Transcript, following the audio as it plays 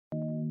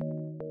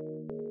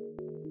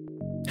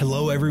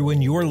Hello,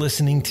 everyone. You're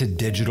listening to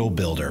Digital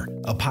Builder,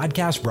 a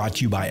podcast brought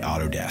to you by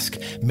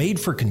Autodesk, made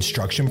for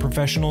construction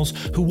professionals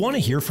who want to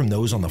hear from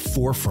those on the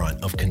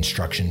forefront of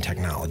construction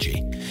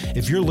technology.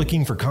 If you're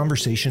looking for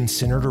conversations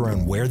centered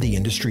around where the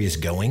industry is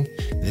going,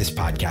 this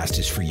podcast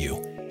is for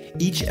you.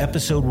 Each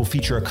episode will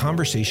feature a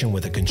conversation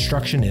with a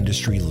construction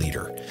industry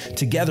leader.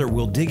 Together,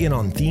 we'll dig in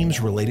on themes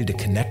related to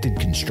connected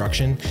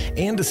construction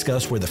and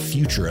discuss where the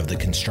future of the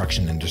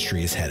construction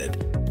industry is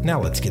headed.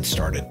 Now let's get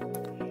started.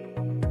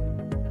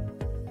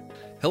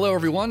 Hello,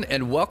 everyone,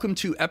 and welcome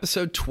to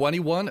episode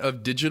 21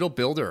 of Digital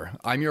Builder.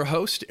 I'm your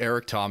host,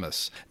 Eric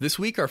Thomas. This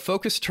week, our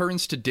focus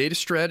turns to data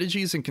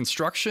strategies in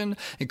construction,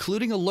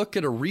 including a look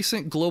at a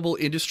recent global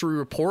industry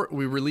report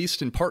we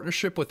released in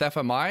partnership with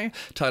FMI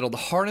titled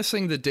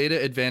Harnessing the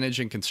Data Advantage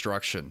in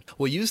Construction.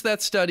 We'll use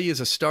that study as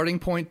a starting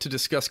point to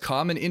discuss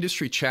common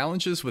industry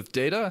challenges with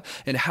data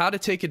and how to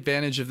take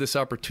advantage of this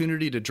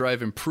opportunity to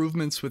drive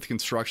improvements with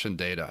construction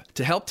data.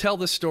 To help tell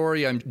this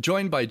story, I'm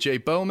joined by Jay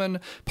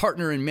Bowman,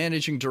 partner and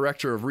managing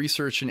director of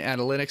Research and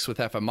Analytics with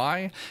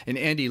FMI, and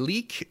Andy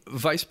Leek,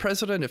 Vice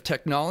President of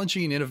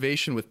Technology and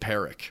Innovation with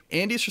PERIC.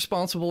 Andy is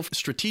responsible for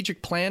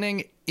strategic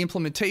planning,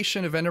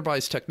 implementation of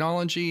enterprise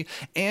technology,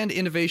 and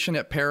innovation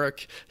at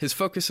PERIC. His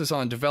focus is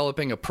on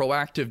developing a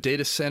proactive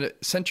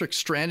data-centric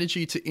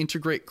strategy to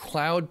integrate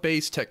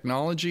cloud-based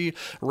technology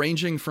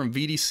ranging from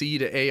VDC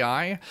to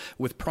AI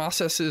with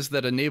processes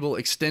that enable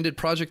extended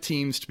project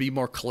teams to be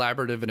more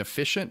collaborative and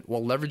efficient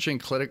while leveraging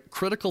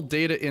critical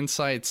data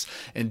insights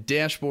and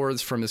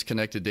dashboards from his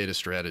connected data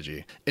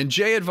strategy. And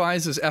Jay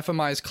advises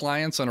FMI's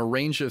clients on a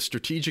range of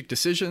strategic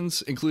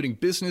decisions, including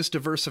business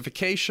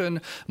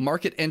diversification,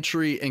 market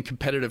entry, and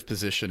competitive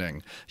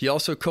positioning. He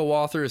also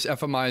co-authors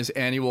FMI's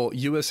annual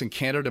U.S. and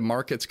Canada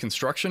Markets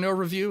Construction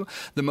Overview,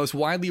 the most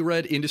widely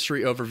read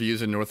industry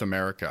overviews in North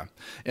America.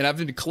 And I've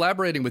been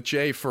collaborating with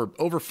Jay for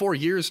over 4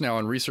 years now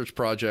on research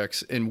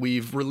projects, and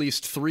we've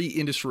released 3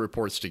 industry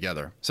reports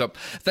together. So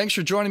thanks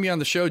for joining me on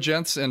the show,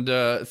 gents, and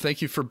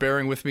thank you for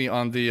bearing with me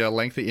on the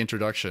lengthy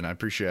introduction. I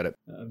appreciate it.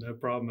 No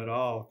problem at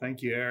all.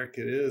 Thank you, Eric.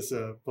 It is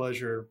a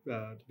pleasure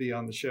to be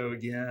on the show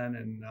again,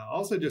 and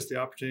also just the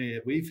opportunity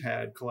that we've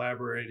had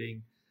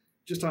collaborating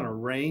just on a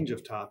range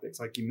of topics,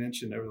 like you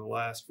mentioned, over the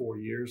last 4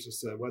 years or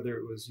so, whether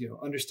it was,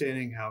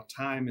 understanding how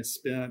time is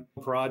spent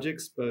on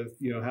projects, both,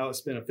 how it's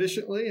spent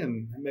efficiently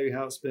and maybe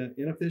how it's spent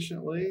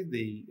inefficiently,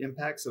 the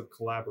impacts of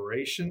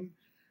collaboration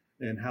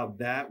and how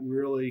that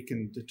really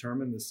can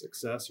determine the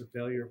success or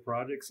failure of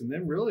projects. And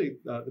then really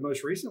the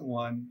most recent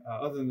one,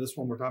 other than this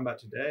one we're talking about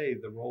today,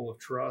 the role of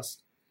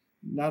trust,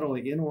 not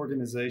only in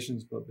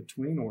organizations, but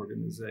between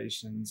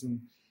organizations. And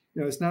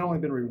it's not only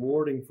been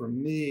rewarding for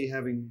me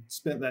having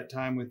spent that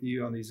time with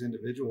you on these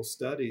individual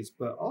studies,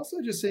 but also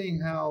just seeing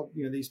how,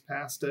 these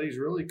past studies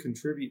really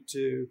contribute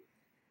to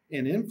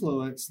and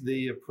influence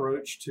the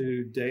approach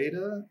to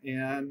data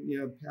and,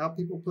 how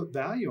people put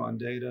value on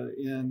data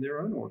in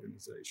their own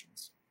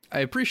organizations. I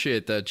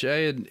appreciate that,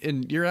 Jay,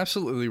 and you're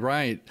absolutely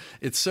right.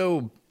 It's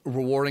so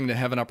rewarding to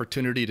have an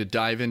opportunity to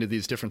dive into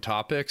these different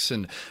topics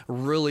and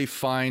really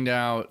find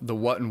out the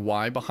what and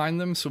why behind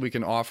them so we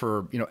can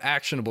offer,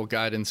 actionable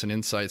guidance and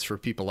insights for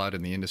people out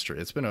in the industry.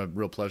 It's been a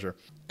real pleasure.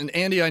 And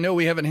Andy, I know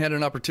we haven't had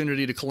an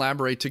opportunity to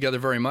collaborate together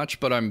very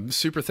much, but I'm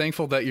super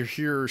thankful that you're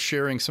here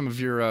sharing some of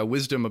your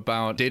wisdom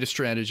about data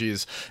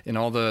strategies and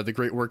all the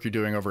great work you're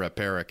doing over at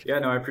PERIC. Yeah,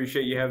 no, I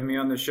appreciate you having me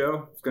on the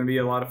show. It's going to be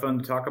a lot of fun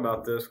to talk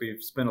about this.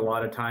 We've spent a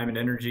lot of time and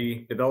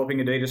energy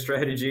developing a data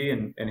strategy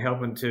and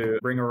helping to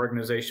bring our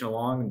organization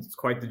along. It's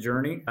quite the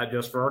journey, not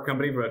just for our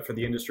company, but for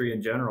the industry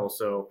in general.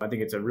 So I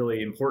think it's a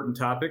really important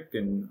topic,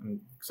 and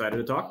I'm excited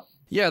to talk.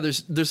 Yeah,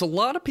 there's a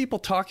lot of people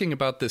talking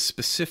about this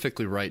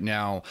specifically right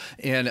now,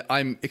 and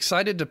I'm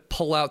excited to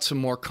pull out some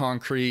more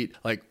concrete,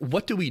 like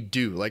what do we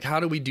do? Like how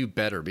do we do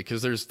better?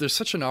 Because there's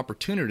such an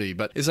opportunity.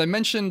 But as I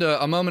mentioned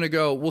a moment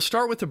ago, we'll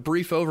start with a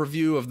brief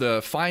overview of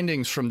the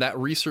findings from that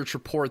research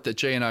report that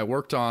Jay and I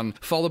worked on,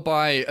 followed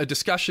by a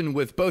discussion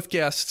with both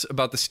guests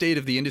about the state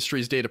of the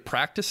industry's data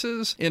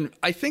practices. And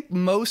I think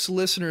most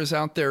listeners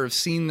out there have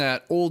seen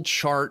that old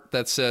chart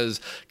that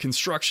says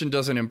construction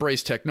doesn't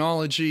embrace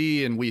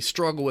technology and we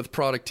struggle with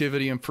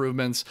productivity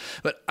improvements.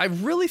 But I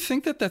really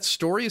think that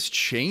story has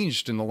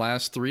changed in the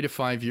last 3 to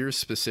 5 years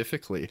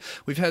specifically.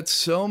 We've had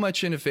so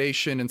much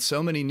innovation and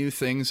so many new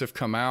things have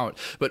come out,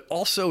 but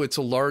also it's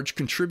a large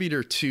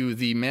contributor to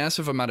the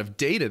massive amount of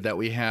data that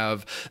we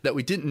have that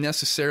we didn't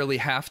necessarily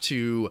have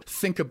to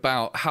think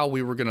about how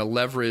we were going to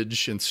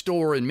leverage and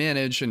store and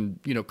manage in,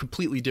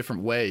 completely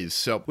different ways.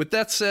 So with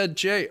that said,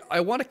 Jay,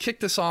 I want to kick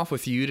this off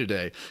with you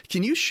today.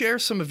 Can you share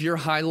some of your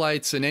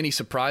highlights and any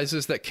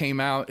surprises that came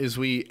out as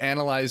we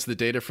analyzed the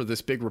data for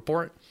this big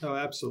report? Oh,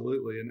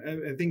 absolutely.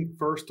 And I think,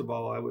 first of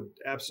all, I would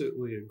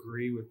absolutely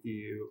agree with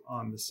you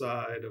on the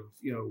side of,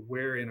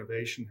 where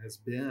innovation has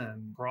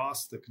been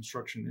across the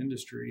construction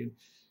industry and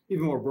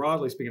even more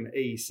broadly speaking, the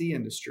AEC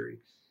industry.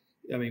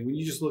 I mean, when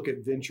you just look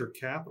at venture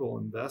capital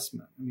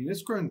investment,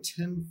 it's grown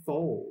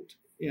tenfold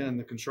in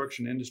the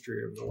construction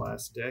industry over the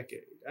last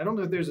decade. I don't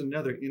know if there's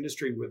another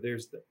industry where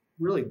there's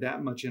really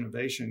that much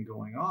innovation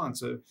going on.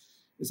 So,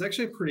 is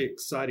actually a pretty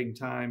exciting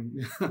time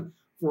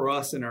for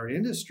us in our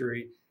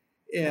industry.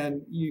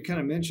 And you kind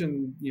of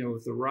mentioned,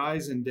 with the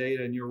rise in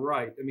data, and you're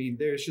right. I mean,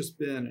 there's just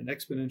been an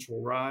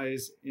exponential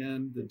rise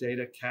in the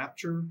data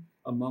capture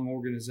among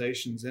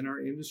organizations in our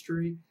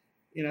industry.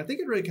 And I think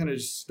it really kind of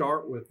just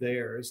start with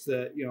there is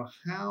that,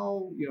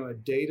 how, a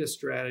data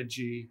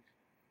strategy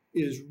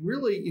is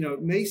really,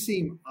 it may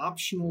seem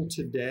optional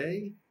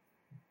today,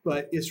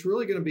 but it's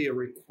really going to be a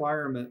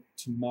requirement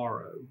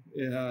tomorrow.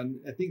 And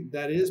I think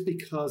that is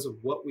because of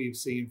what we've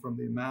seen from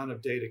the amount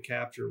of data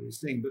capture we've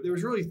seen. But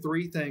there's really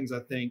three things,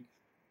 I think,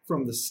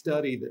 from the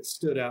study that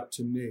stood out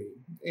to me.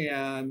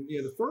 And,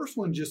 the first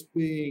one just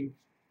being,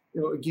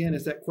 again,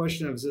 it's that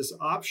question of, is this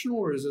optional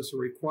or is this a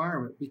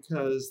requirement?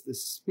 Because the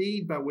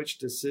speed by which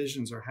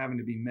decisions are having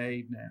to be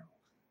made now,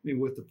 I mean,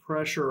 with the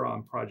pressure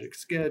on project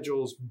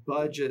schedules,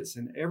 budgets,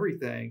 and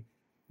everything,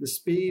 the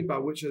speed by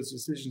which those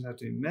decisions have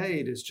to be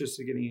made is just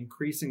getting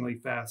increasingly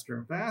faster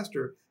and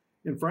faster,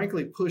 and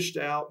frankly, pushed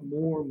out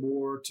more and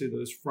more to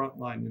those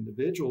frontline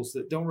individuals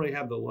that don't really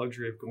have the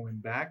luxury of going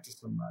back to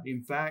somebody.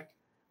 In fact,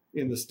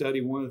 in the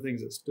study, one of the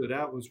things that stood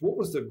out was what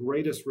was the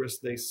greatest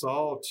risk they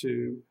saw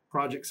to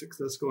project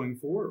success going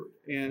forward.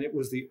 And it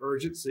was the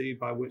urgency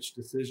by which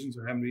decisions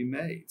are having to be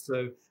made.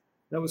 So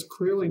that was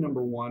clearly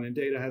number one, and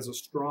data has a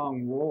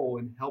strong role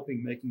in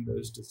helping making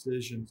those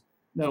decisions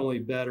not only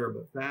better,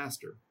 but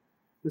faster.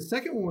 The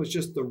second one was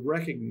just the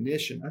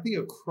recognition, I think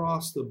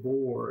across the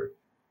board,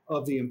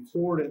 of the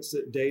importance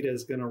that data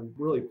is going to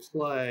really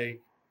play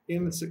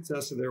in the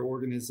success of their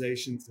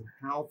organizations and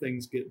how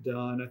things get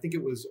done. I think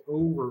it was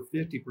over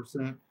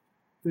 50%,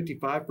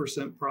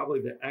 55%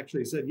 probably that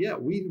actually said, yeah,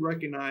 we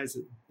recognize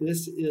that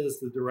this is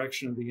the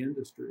direction of the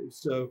industry.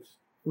 So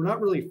we're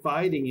not really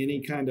fighting any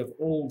kind of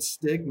old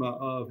stigma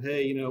of,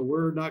 hey,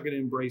 we're not going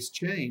to embrace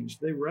change.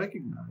 They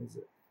recognize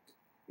it.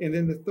 And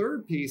then the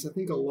third piece, I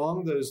think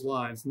along those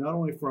lines, not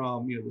only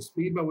from the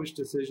speed by which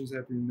decisions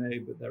have to be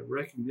made, but that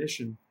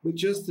recognition, but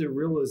just the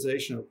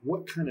realization of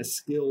what kind of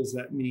skills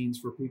that means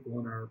for people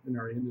in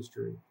our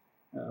industry.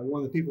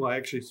 One of the people I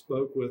actually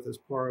spoke with as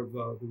part of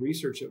the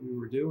research that we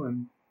were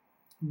doing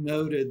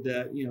noted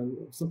that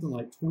something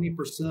like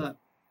 20%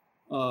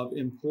 of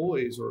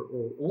employees, or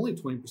only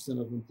 20%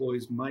 of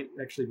employees, might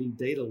actually be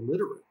data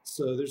literate.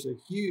 So there's a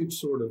huge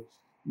sort of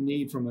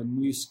need from a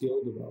new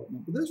skill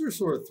development. But those are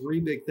sort of three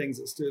big things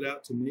that stood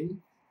out to me,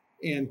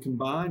 and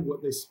combined,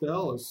 what they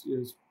spell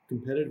is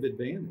competitive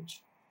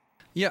advantage.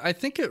 Yeah, I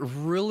think it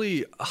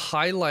really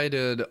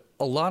highlighted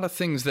a lot of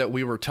things that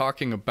we were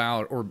talking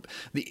about, or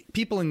the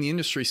people in the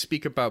industry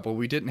speak about, but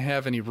we didn't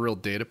have any real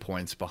data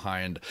points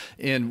behind.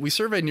 And we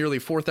surveyed nearly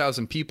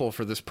 4,000 people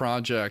for this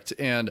project,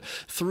 and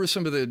through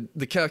some of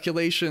the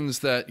calculations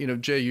that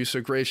Jay, you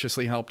so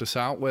graciously helped us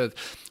out with,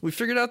 we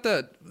figured out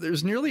that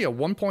there's nearly a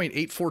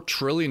 $1.84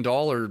 trillion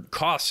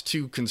cost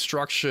to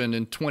construction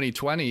in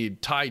 2020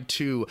 tied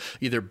to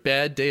either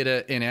bad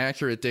data,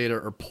 inaccurate data,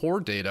 or poor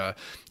data.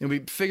 And we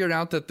figured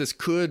out that this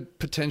could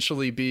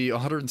potentially be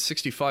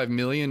 165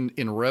 million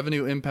in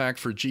revenue impact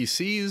for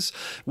GCs,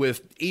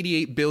 with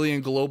 88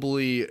 billion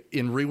globally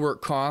in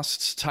rework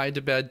costs tied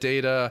to bad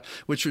data,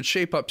 which would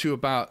shape up to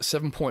about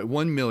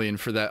 7.1 million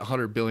for that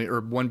 $100 billion or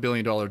 $1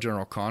 billion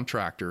general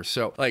contractor.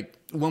 So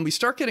when we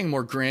start getting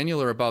more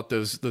granular about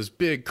those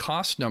big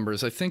cost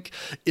numbers, I think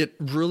it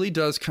really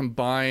does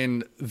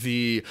combine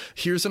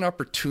here's an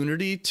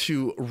opportunity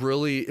to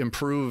really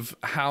improve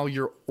how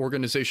your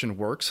organization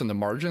works and the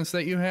margins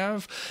that you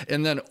have.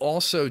 And then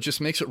also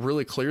just makes it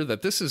really clear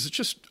that this is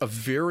just a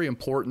very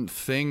important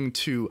thing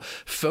to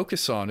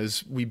focus on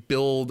as we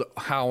build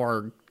how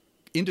our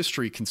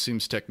industry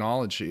consumes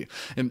technology.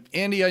 And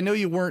Andy, I know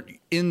you weren't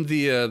in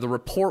the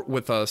report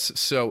with us,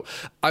 so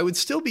I would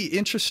still be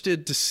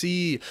interested to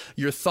see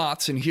your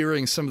thoughts and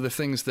hearing some of the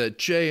things that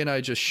Jay and I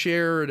just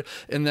shared,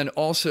 and then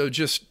also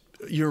just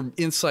your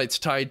insights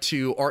tied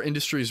to our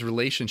industry's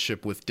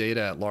relationship with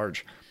data at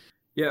large.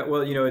 Yeah,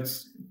 well,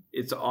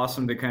 it's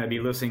awesome to kind of be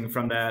listening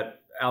from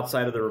that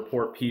outside of the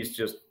report piece,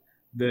 just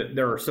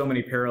there are so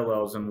many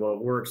parallels in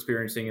what we're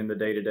experiencing in the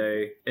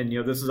day-to-day. And,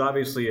 this is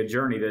obviously a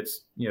journey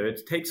that's,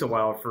 it takes a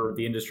while for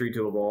the industry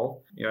to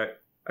evolve.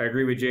 I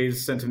agree with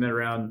Jay's sentiment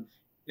around,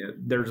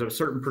 there's a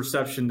certain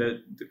perception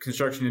that the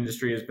construction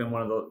industry has been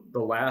one of the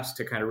last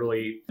to kind of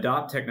really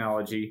adopt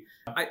technology.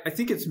 I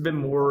think it's been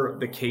more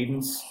the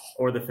cadence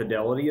or the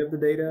fidelity of the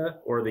data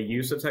or the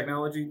use of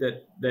technology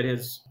that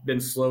has been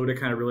slow to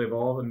kind of really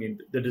evolve. I mean,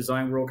 the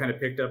design world kind of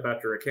picked up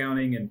after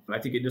accounting, and I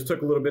think it just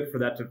took a little bit for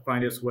that to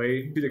find its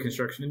way to the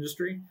construction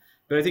industry.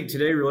 But I think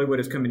today really what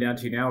it's coming down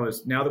to now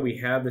is, now that we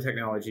have the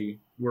technology,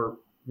 we're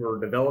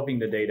developing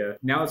the data.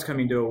 Now it's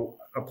coming to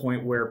a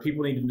point where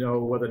people need to know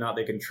whether or not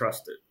they can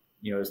trust it.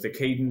 Is the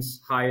cadence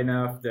high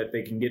enough that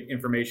they can get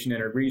information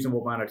in a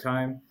reasonable amount of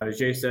time? As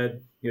Jay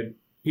said,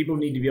 people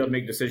need to be able to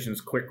make decisions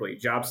quickly.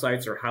 Job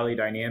sites are highly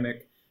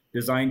dynamic.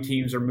 Design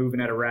teams are moving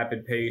at a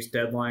rapid pace.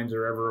 Deadlines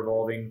are ever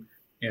evolving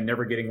and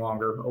never getting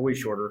longer, always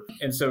shorter.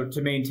 And so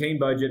to maintain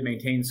budget,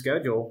 maintain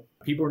schedule,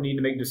 people need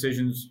to make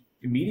decisions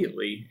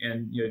immediately.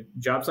 And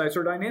job sites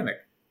are dynamic.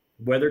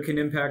 weather can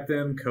impact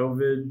them,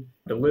 COVID,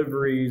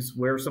 deliveries,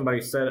 where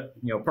somebody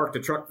parked a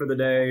truck for the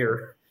day,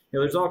 or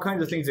there's all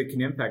kinds of things that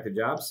can impact the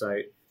job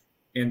site.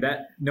 And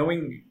that,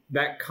 knowing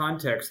that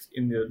context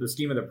in the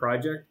scheme of the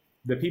project,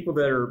 the people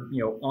that are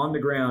on the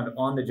ground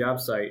on the job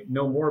site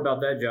know more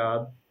about that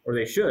job, or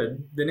they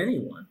should, than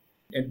anyone.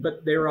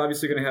 But they're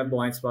obviously going to have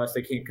blind spots.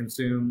 They can't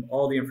consume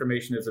all the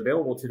information that's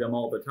available to them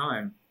all the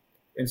time.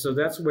 And so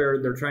that's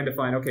where they're trying to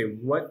find, okay,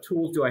 what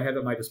tools do I have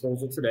at my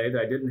disposal today that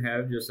I didn't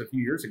have just a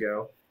few years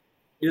ago?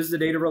 Is the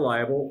data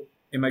reliable?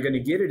 Am I going to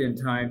get it in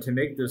time to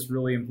make this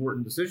really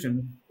important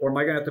decision? Or am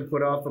I going to have to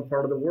put off a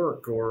part of the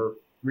work or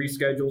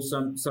reschedule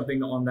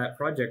something on that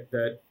project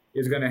that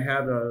is going to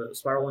have a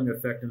spiraling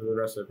effect into the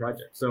rest of the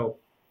project? So,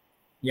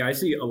 yeah, I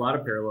see a lot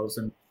of parallels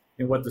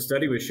in what the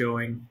study was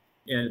showing.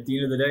 And at the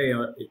end of the day,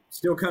 it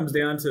still comes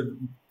down to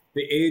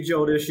the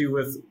age-old issue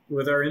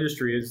with our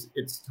industry is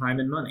it's time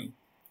and money.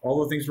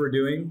 All the things we're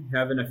doing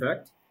have an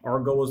effect. Our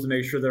goal is to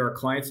make sure that our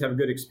clients have a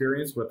good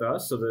experience with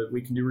us so that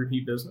we can do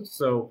repeat business.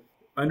 So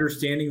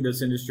understanding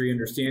this industry,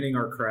 understanding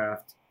our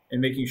craft, and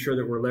making sure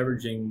that we're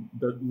leveraging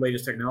the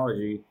latest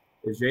technology,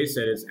 as Jay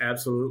said, is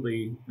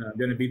absolutely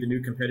going to be the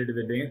new competitive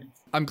advantage.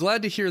 I'm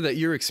glad to hear that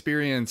your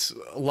experience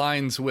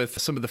aligns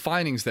with some of the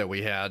findings that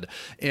we had.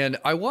 And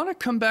I want to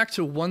come back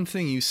to one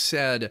thing you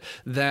said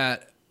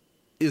that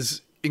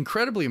is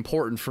incredibly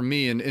important for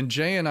me, and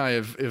Jay and I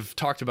have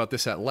talked about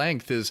this at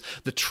length, is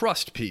the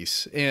trust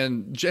piece.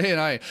 And Jay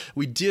and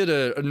we did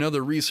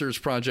another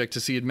research project,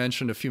 as he had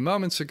mentioned a few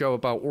moments ago,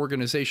 about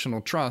organizational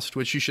trust,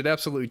 which you should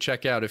absolutely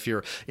check out if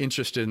you're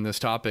interested in this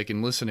topic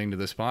and listening to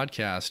this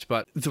podcast.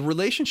 But the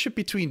relationship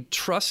between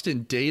trust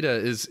and data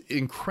is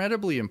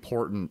incredibly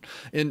important.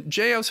 And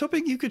Jay, I was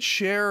hoping you could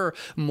share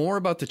more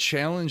about the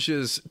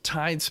challenges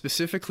tied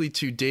specifically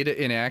to data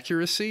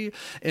inaccuracy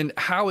and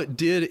how it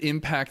did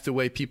impact the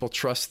way people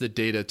trust the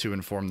data to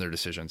inform their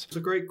decisions. It's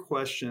a great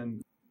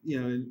question.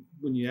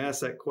 When you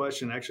ask that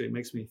question, actually, it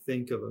makes me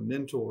think of a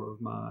mentor of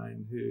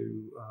mine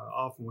who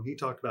often, when he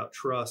talked about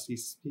trust, he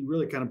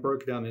really kind of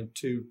broke it down into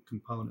two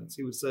components.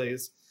 He would say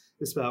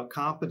it's about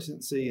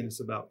competency and it's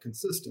about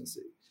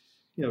consistency.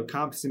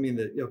 Competency meaning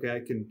that, okay,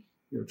 I can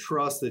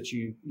trust that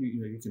you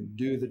can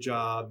do the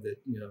job, that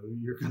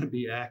you're going to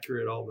be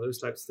accurate, all those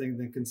types of things.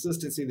 Then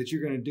consistency, that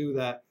you're going to do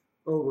that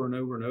over and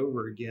over and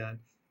over again.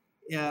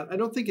 And I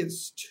don't think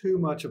it's too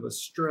much of a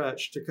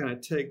stretch to kind of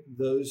take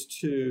those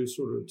two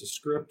sort of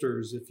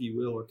descriptors, if you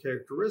will, or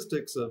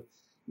characteristics of,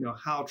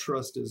 how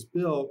trust is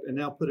built and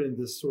now put it in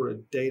this sort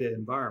of data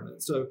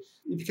environment. So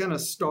if you kind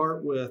of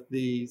start with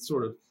the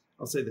sort of,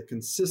 I'll say the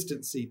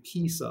consistency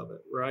piece of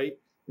it, right?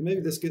 And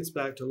maybe this gets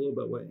back to a little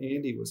bit what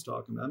Andy was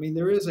talking about. I mean,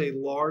 there is a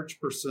large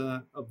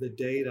percent of the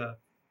data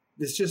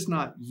that's just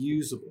not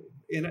usable.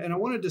 And I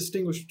want to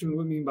distinguish between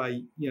what we mean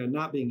by,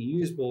 not being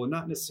usable and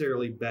not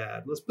necessarily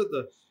bad. Let's put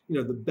the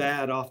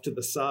bad off to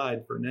the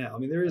side for now. I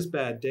mean, there is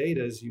bad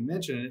data, as you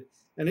mentioned,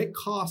 and it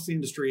costs the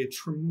industry a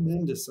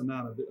tremendous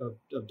amount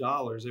of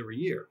dollars every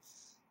year.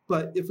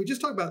 But if we just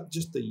talk about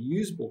just the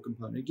usable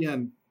component,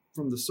 again,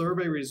 from the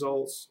survey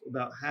results,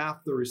 about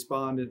half the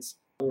respondents,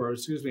 a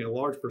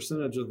large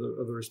percentage of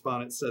the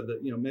respondents said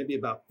that, maybe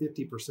about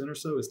 50% or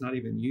so is not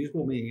even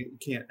usable, meaning you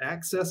can't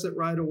access it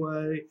right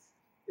away.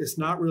 It's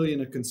not really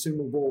in a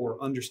consumable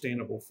or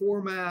understandable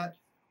format,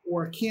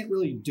 or it can't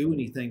really do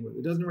anything with it.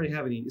 It doesn't really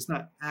have it's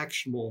not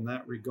actionable in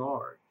that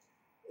regard.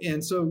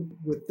 And so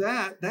with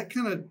that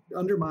kind of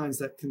undermines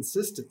that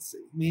consistency,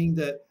 meaning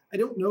that I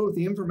don't know if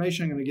the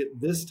information I'm going to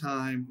get this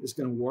time is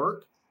going to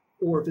work,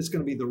 or if it's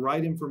going to be the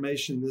right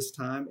information this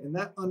time. And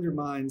that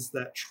undermines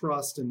that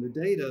trust in the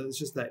data. It's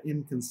just that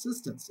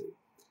inconsistency.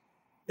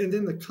 And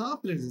then the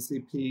competency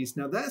piece,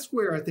 now that's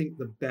where I think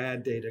the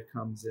bad data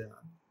comes in.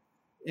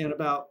 And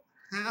about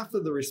half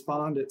of the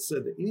respondents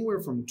said that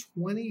anywhere from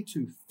 20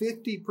 to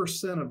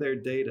 50% of their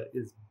data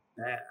is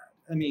bad.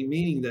 I mean,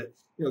 meaning that,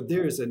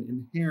 there is an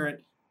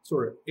inherent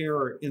sort of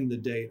error in the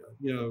data,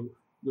 the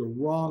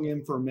wrong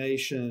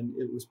information,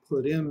 it was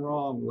put in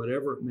wrong,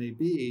 whatever it may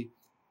be.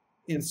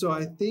 And so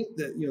I think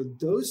that,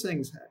 those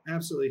things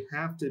absolutely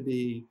have to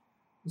be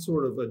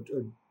sort of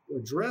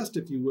addressed,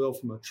 if you will,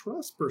 from a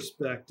trust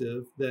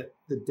perspective, that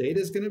the data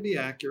is going to be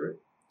accurate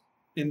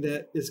and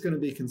that it's going to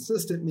be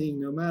consistent,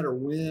 meaning no matter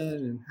when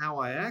and how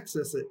I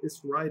access it,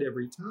 it's right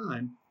every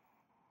time.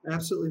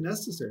 Absolutely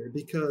necessary,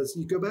 because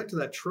you go back to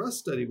that trust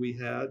study we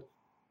had,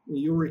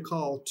 you'll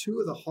recall two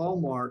of the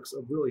hallmarks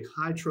of really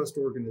high trust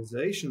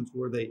organizations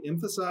where they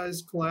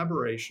emphasized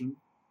collaboration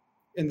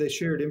and they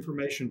shared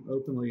information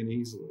openly and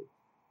easily.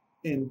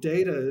 And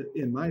data,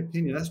 in my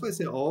opinion, that's why I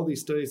say all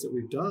these studies that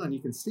we've done, you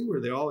can see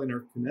where they all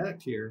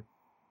interconnect here,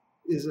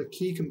 is a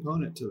key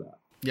component to that.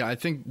 Yeah, I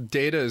think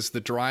data is the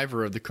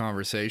driver of the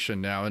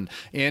conversation now. And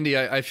Andy,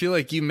 I feel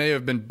like you may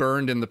have been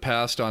burned in the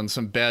past on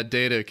some bad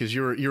data, because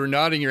you were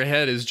nodding your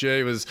head as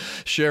Jay was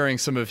sharing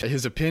some of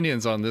his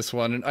opinions on this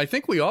one. And I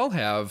think we all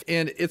have.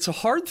 And it's a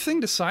hard thing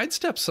to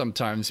sidestep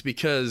sometimes,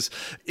 because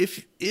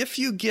if if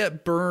you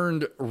get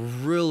burned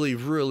really,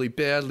 really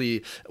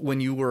badly when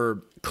you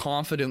were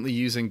confidently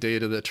using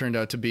data that turned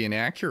out to be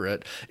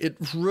inaccurate, it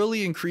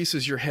really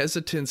increases your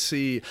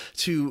hesitancy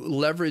to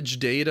leverage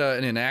data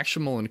in an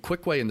actionable and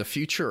quick way in the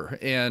future,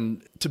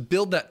 and to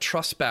build that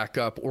trust back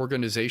up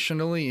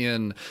organizationally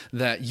in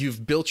that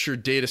you've built your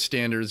data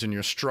standards and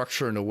your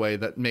structure in a way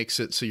that makes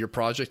it so your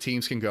project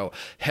teams can go,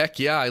 heck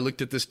yeah, I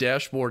looked at this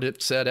dashboard,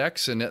 it said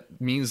X, and it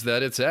means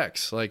that it's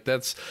X. Like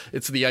it's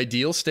the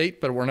ideal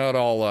state, but we're not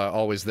all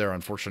always there,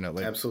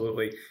 unfortunately.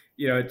 Absolutely.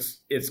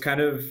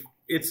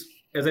 It's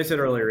as I said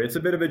earlier, it's a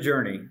bit of a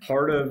journey.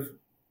 Part of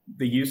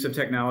the use of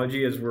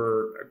technology as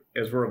we're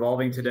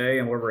evolving today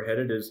and where we're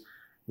headed is,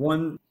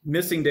 one,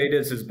 missing data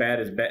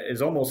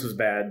is almost as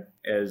bad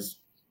as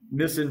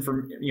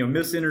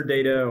misentered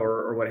data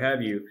or what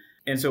have you.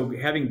 And so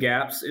having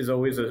gaps is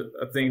always a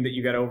thing that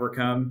you got to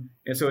overcome.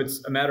 And so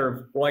it's a matter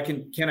of, well,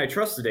 can I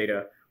trust the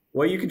data?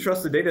 Well, you can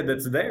trust the data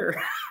that's there,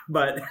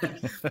 but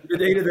the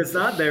data that's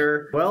not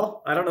there,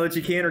 well, I don't know that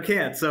you can or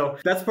can't. So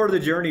that's part of the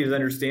journey, is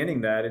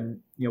understanding that. And,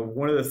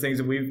 one of the things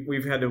that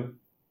we've had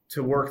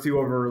to work through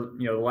over,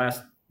 the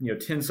last,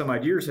 10 some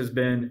odd years has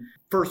been,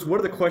 first, what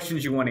are the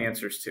questions you want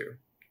answers to?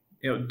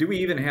 Do we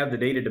even have the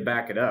data to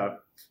back it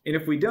up? And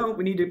if we don't,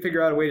 we need to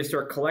figure out a way to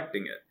start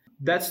collecting it.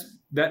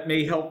 That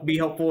may be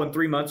helpful in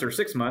 3 months or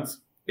 6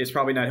 months. It's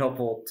probably not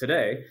helpful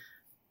today.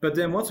 But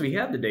then once we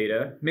have the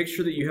data, make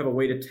sure that you have a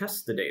way to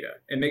test the data,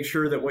 and make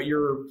sure that what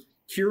you're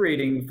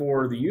curating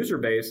for the user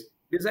base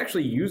is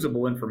actually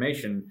usable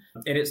information.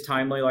 And it's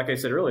timely, like I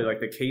said earlier, like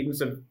the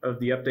cadence of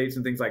the updates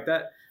and things like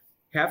that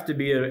have to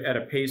be at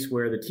a pace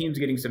where the team's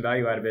getting some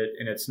value out of it,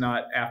 and it's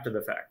not after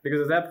the fact.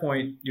 Because at that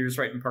point, you're just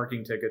writing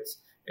parking tickets,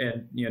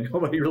 and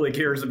nobody really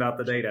cares about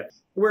the data.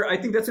 Where I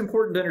think that's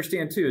important to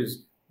understand too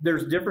is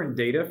there's different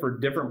data for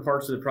different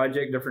parts of the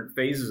project, different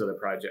phases of the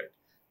project.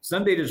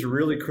 Some data is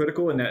really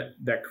critical in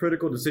that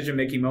critical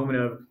decision-making moment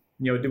of,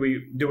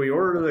 do we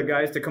order the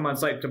guys to come on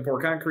site to pour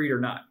concrete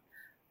or not?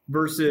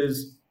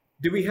 Versus,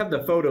 do we have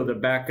the photo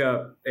that back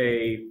up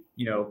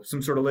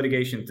some sort of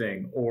litigation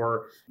thing,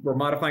 or we're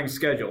modifying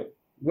schedule?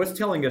 What's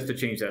telling us to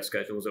change that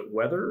schedule? Is it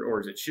weather,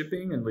 or is it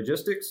shipping and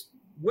logistics?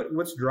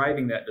 What's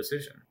driving that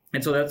decision?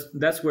 And so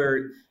that's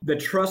where the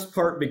trust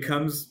part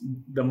becomes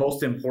the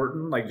most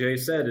important. Like Jay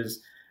said,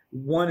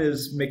 one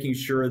is making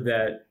sure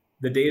that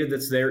the data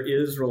that's there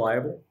is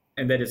reliable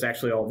and that it's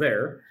actually all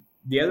there.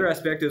 The other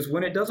aspect is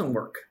when it doesn't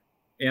work.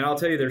 And I'll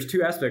tell you, there's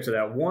two aspects of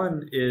that.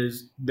 One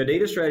is the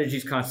data strategy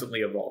is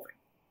constantly evolving.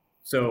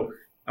 So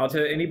I'll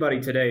tell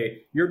anybody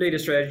today, your data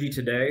strategy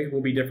today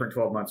will be different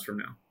 12 months from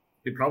now.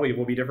 It probably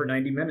will be different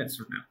 90 minutes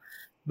from now.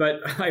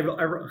 But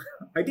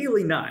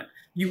ideally not.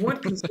 You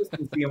want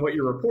consistency in what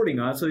you're reporting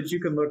on so that you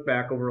can look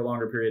back over a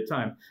longer period of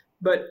time.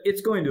 But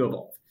it's going to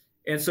evolve.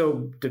 And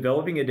so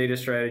developing a data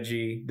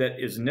strategy that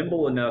is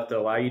nimble enough to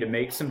allow you to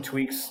make some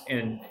tweaks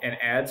and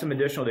add some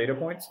additional data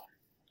points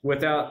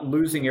without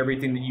losing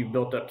everything that you've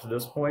built up to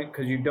this point,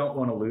 because you don't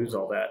want to lose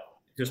all that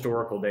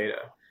historical data.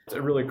 It's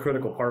a really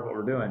critical part of what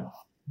we're doing.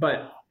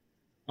 But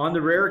on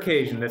the rare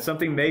occasion that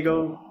something may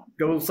go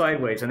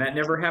sideways, and that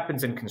never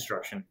happens in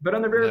construction, but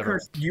on the rare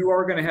occurrence, you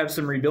are going to have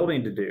some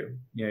rebuilding to do.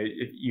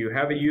 If you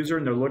have a user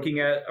and they're looking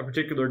at a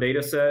particular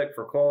data set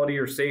for quality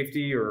or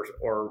safety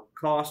or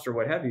cost or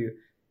what have you,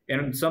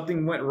 and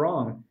something went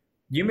wrong,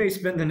 you may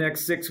spend the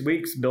next 6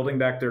 weeks building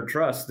back their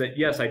trust that,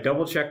 yes, I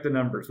double checked the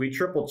numbers, we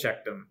triple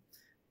checked them.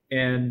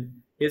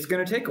 And it's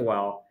going to take a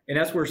while. And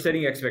that's where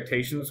setting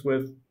expectations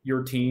with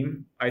your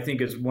team, I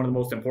think, is one of the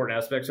most important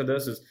aspects of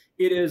this. Is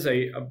it is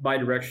a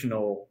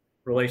bi-directional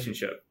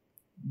relationship.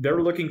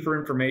 They're looking for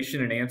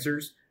information and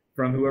answers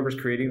from whoever's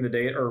creating the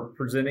data or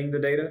presenting the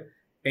data.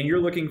 And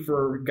you're looking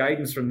for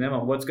guidance from them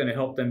on what's going to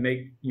help them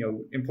make,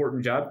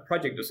 important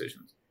project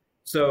decisions.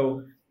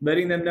 So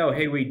letting them know,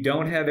 hey, we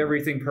don't have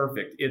everything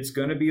perfect. It's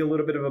going to be a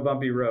little bit of a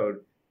bumpy road.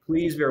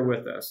 Please bear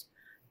with us.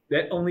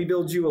 That only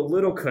builds you a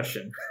little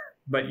cushion,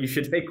 but you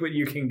should take what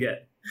you can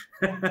get.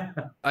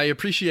 I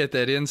appreciate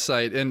that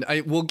insight, and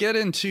we'll get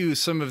into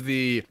some of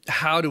the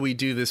how do we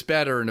do this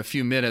better in a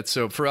few minutes.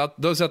 So for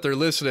those out there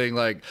listening,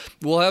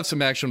 we'll have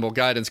some actionable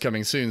guidance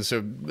coming soon.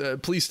 So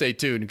please stay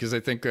tuned, because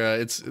I think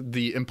it's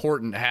the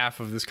important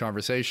half of this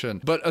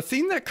conversation. But a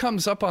theme that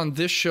comes up on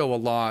this show a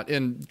lot,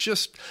 and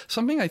just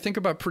something I think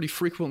about pretty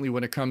frequently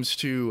when it comes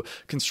to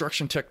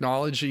construction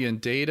technology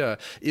and data,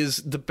 is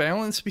the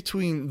balance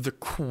between the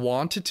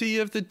quantity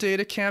of the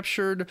data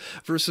captured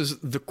versus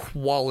the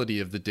quality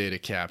of the data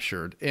captured.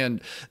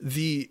 And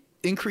the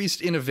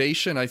increased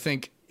innovation, I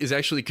think, is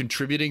actually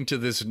contributing to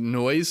this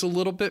noise a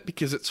little bit,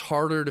 because it's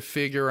harder to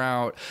figure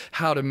out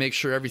how to make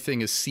sure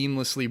everything is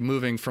seamlessly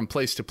moving from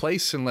place to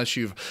place unless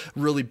you've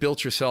really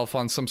built yourself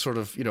on some sort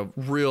of,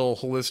 real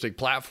holistic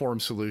platform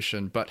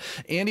solution. But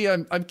Andy,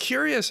 I'm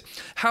curious,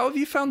 how have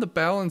you found the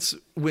balance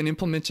when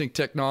implementing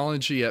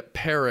technology at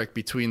Peric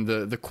between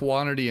the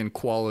quantity and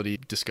quality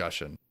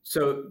discussion?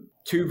 So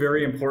two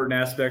very important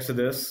aspects of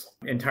this,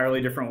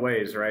 entirely different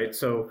ways, right?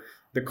 So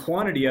the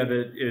quantity of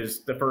it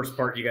is the first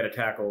part you got to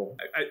tackle.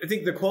 I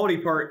think the quality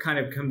part kind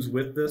of comes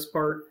with this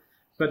part,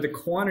 But the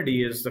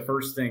quantity is the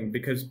first thing,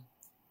 because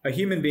a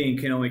human being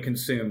can only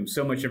consume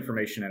so much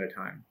information at a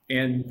time.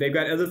 And they've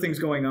got other things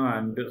going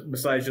on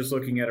besides just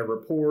looking at a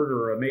report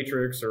or a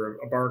matrix or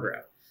a bar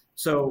graph.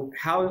 So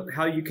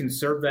how you can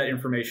serve that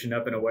information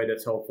up in a way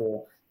that's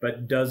helpful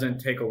but doesn't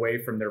take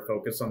away from their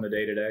focus on the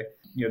day-to-day.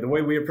 The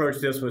way we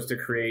approached this was to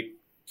create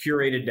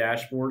curated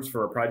dashboards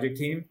for a project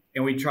team,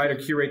 and we try to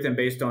curate them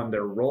based on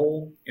their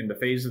role in the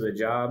phase of the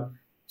job,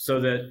 so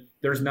that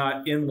there's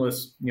not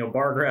endless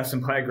bar graphs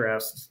and pie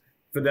graphs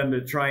for them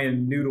to try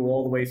and noodle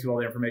all the way through all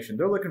the information.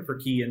 They're looking for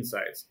key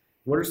insights.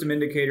 What are some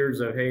indicators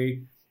of,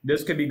 hey,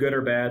 this could be good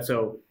or bad?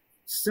 So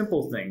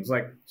simple things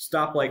like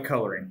stoplight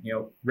coloring,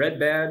 red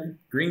bad,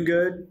 green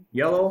good,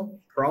 yellow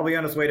probably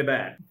on its way to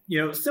bad.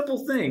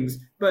 Simple things,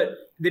 but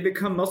they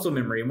become muscle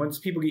memory. And once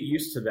people get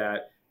used to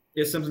that,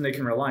 it's something they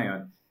can rely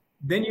on.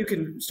 Then you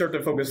can start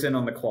to focus in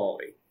on the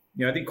quality.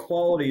 I think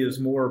quality is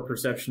more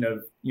perception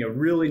of,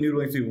 really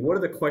noodling through what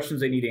are the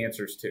questions they need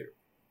answers to.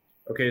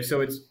 Okay,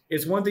 so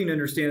it's one thing to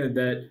understand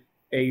that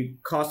a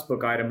cost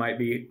book item might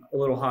be a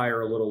little high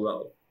or a little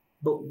low,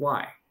 but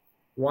why?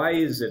 Why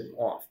is it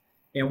off?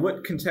 And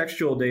what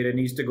contextual data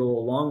needs to go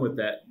along with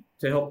that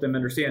to help them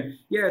understand,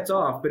 yeah, it's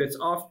off, but it's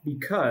off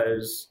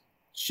because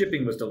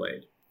shipping was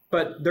delayed.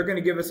 But they're going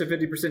to give us a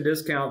 50%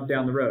 discount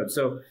down the road.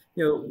 So,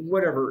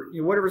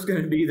 whatever's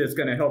going to be that's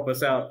going to help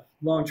us out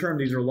long-term,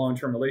 these are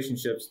long-term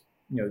relationships,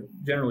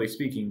 generally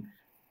speaking.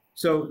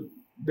 So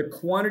the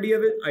quantity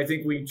of it, I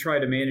think we try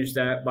to manage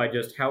that by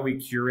just how we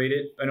curate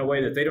it in a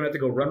way that they don't have to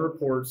go run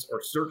reports or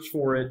search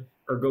for it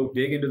or go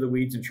dig into the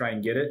weeds and try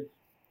and get it.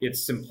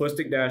 It's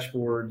simplistic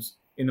dashboards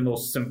in the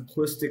most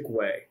simplistic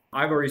way.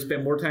 I've already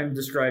spent more time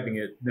describing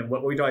it than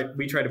what we try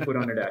to put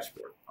on a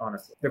dashboard,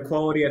 honestly. The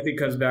quality, I think,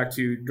 comes back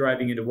to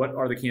driving into what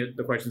are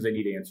the questions they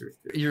need answers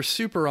to. You're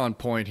super on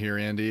point here,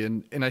 Andy.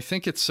 And I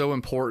think it's so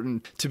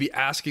important to be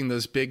asking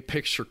those big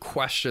picture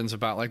questions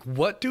about, like,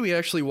 what do we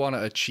actually want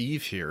to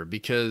achieve here?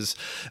 Because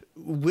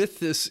with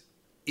this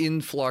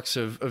influx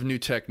of new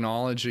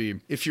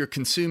technology, if you're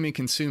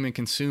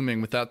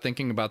consuming without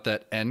thinking about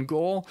that end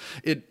goal,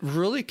 it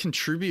really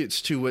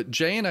contributes to what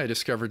Jay and I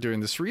discovered doing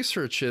this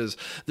research is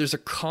there's a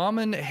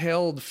common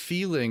held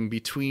feeling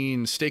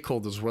between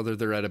stakeholders, whether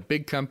they're at a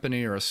big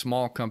company or a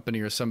small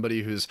company or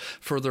somebody who's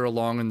further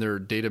along in their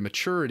data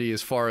maturity,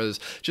 as far as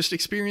just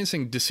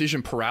experiencing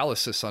decision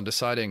paralysis on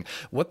deciding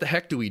what the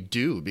heck do we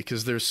do,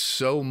 because there's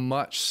so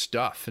much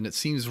stuff and it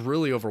seems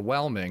really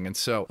overwhelming. And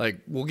so,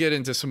 like, we'll get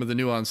into some of the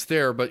nuance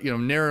there, but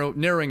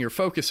narrowing your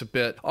focus a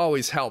bit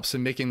always helps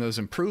in making those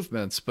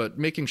improvements, but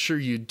making sure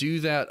you do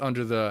that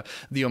under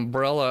the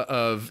umbrella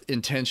of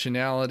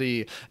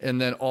intentionality, and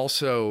then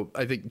also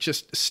I think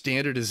just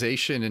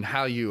standardization in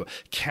how you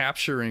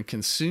capture and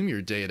consume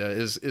your data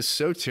is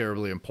so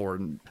terribly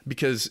important,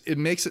 because it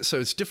makes it so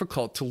it's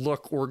difficult to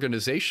look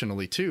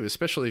organizationally too,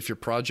 especially if your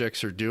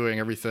projects are doing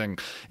everything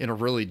in a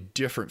really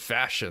different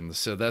fashion.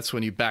 So that's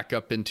when you back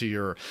up into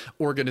your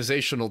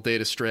organizational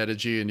data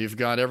strategy and you've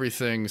got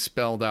everything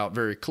spelled out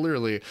very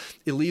clearly.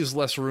 It leaves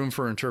less room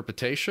for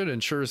interpretation,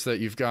 ensures that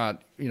you've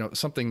got,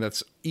 something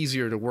that's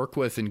easier to work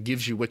with and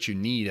gives you what you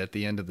need at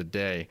the end of the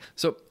day.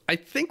 So I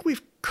think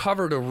we've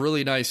covered a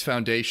really nice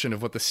foundation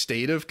of what the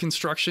state of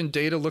construction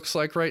data looks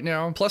like right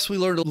now. Plus, we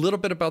learned a little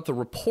bit about the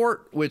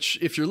report, which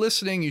if you're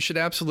listening, you should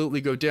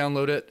absolutely go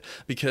download it,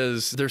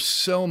 because there's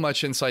so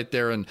much insight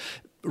there. And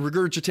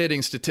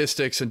regurgitating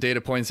statistics and data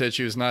points at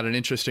you is not an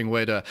interesting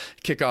way to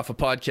kick off a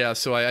podcast.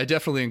 So I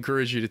definitely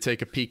encourage you to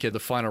take a peek at the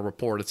final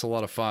report. It's a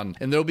lot of fun.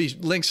 And there'll be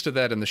links to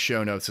that in the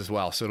show notes as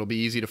well. So it'll be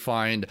easy to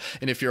find.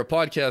 And if you're a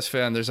podcast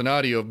fan, there's an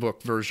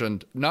audiobook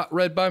version, not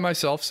read by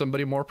myself,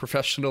 somebody more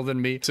professional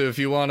than me. So if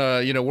you want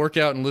to, work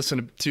out and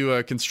listen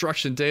to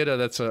construction data,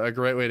 that's a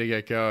great way to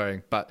get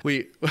going. But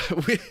we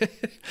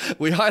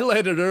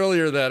highlighted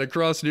earlier that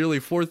across nearly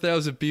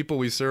 4,000 people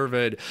we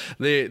surveyed,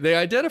 they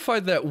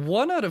identified that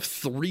 1 out of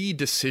 3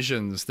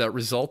 decisions that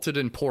resulted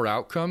in poor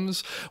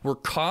outcomes were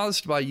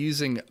caused by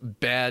using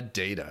bad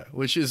data,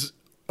 which is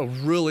a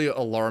really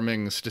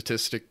alarming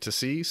statistic to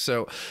see.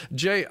 So,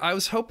 Jay, I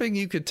was hoping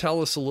you could tell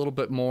us a little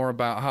bit more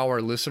about how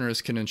our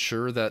listeners can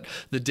ensure that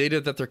the data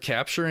that they're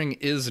capturing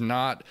is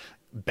not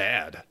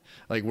bad.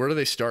 Like, where do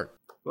they start?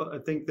 Well, I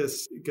think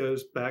this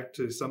goes back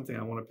to something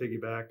I want to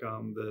piggyback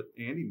on that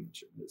Andy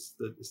mentioned. It's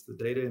the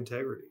data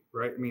integrity,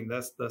 right? I mean,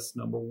 that's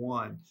number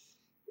one.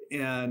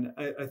 And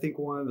I think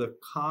one of the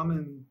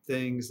common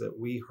things that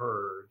we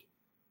heard,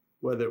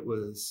 whether it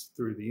was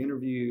through the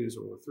interviews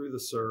or through the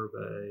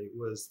survey,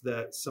 was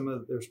that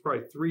there's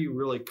probably 3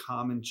 really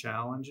common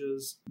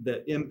challenges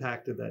that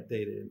impacted that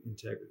data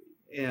integrity.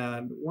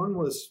 And one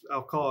was,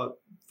 I'll call it,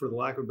 for the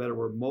lack of a better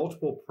word,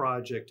 multiple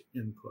project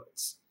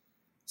inputs.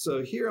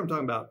 So here I'm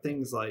talking about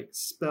things like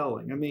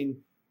spelling. I mean,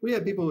 we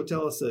had people who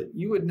tell us that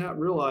you would not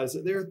realize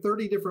that there are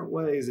 30 different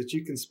ways that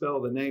you can spell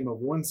the name of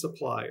one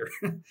supplier,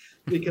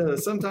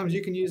 because sometimes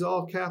you can use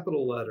all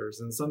capital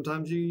letters, and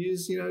sometimes you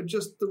use,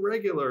 just the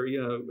regular,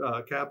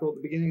 capital at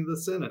the beginning of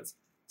the sentence.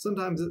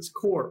 Sometimes it's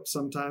corp,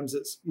 sometimes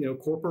it's,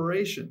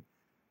 corporation.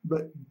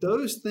 But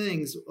those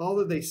things,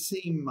 although they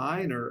seem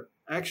minor,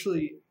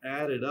 actually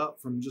added up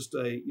from just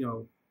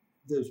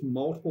those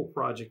multiple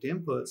project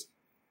inputs.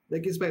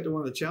 That gets back to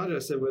one of the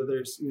challenges I said, whether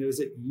it's, is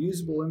it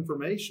usable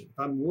information? If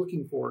I'm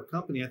looking for a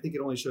company, I think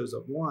it only shows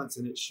up once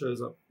and it shows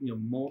up,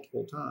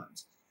 multiple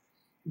times.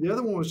 The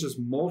other one was just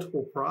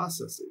multiple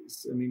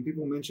processes. I mean,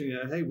 people mentioning,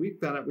 hey, we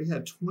found out we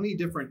had 20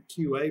 different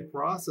QA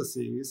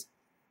processes.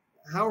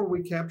 How are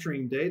we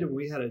capturing data when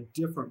we had a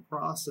different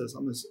process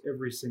almost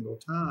every single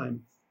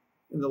time?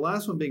 And the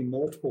last one being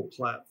multiple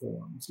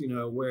platforms,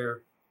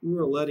 where we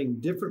were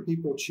letting different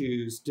people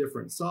choose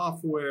different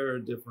software,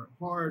 different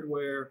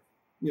hardware,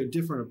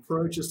 different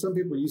approaches. Some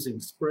people are using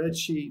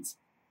spreadsheets.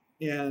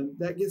 And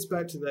that gets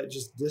back to that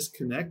just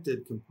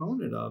disconnected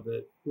component of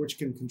it, which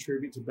can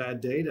contribute to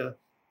bad data,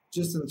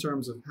 just in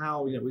terms of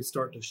how we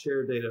start to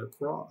share data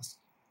across.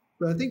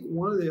 But I think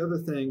one of the other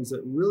things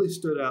that really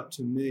stood out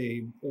to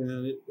me,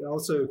 and it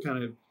also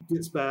kind of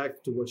gets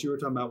back to what you were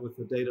talking about with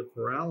the data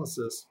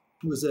paralysis,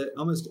 was that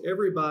almost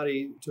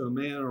everybody, to a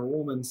man or a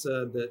woman,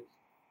 said that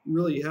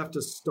really you have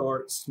to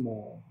start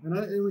small. And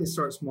I didn't really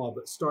start small,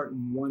 but start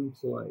in one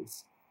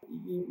place.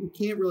 You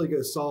can't really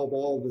go solve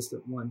all of this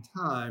at one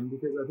time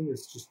because I think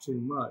it's just too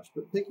much.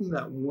 But picking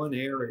that one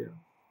area,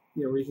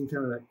 where you can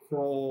kind of that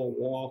crawl,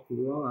 walk,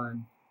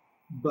 run,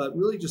 but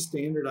really just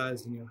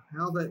standardizing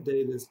how that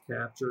data is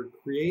captured,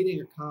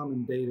 creating a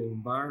common data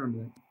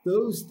environment.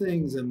 Those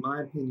things, in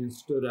my opinion,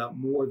 stood out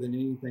more than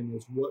anything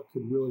as what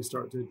could really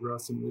start to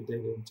address some of the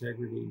data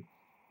integrity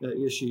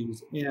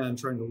issues and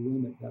trying to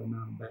limit that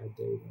amount of bad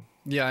data.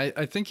 Yeah,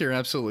 I think you're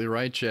absolutely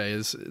right, Jay,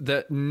 is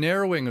that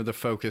narrowing of the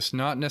focus,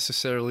 not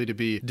necessarily to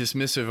be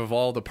dismissive of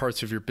all the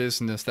parts of your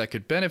business that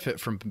could benefit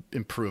from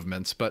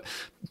improvements, but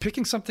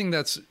picking something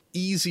that's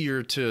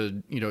easier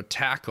to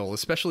tackle,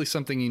 especially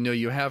something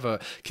you have a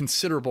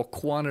considerable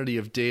quantity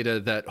of data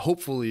that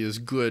hopefully is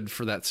good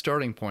for that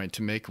starting point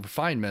to make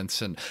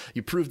refinements, and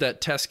you prove that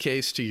test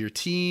case to your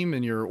team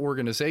and your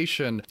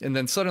organization, and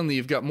then suddenly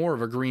you've got more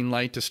of a green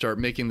light to start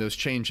making those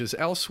changes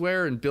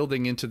elsewhere and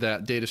building into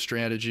that data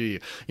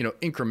strategy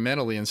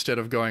incrementally, instead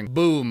of going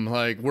boom,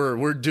 like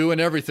we're doing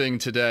everything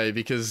today,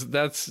 because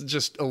that's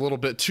just a little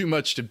bit too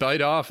much to bite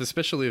off,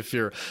 especially if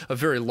you're a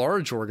very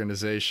large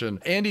organization.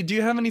 Andy, do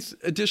you have any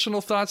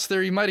additional thoughts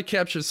there? You might have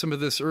captured some of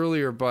this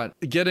earlier, but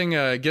getting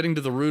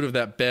to the root of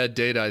that bad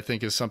data, I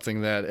think, is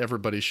something that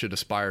everybody should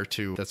aspire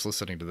to that's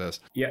listening to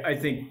this. Yeah, I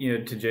think,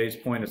 to Jay's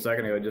point a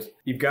second ago, just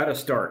you've got to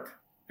start.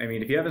 I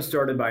mean, if you haven't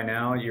started by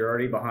now, you're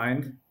already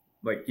behind.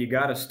 Like, you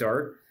got to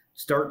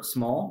start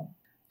small.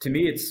 To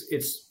me,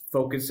 it's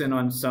focusing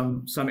on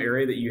some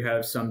area that you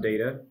have some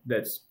data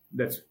that's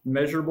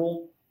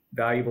measurable,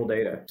 valuable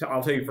data.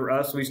 I'll tell you, for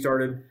us, we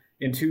started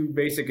in two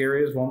basic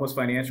areas. One was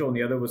financial and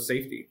the other was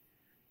safety.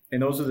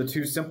 And those are the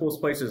two simplest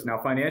places. Now,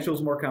 financial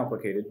is more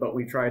complicated, but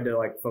we tried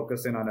to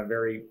focus in on a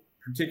very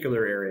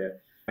particular area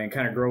and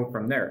kind of grow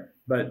from there.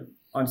 But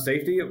on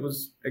safety, it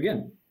was,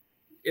 again,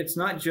 it's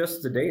not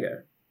just the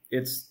data.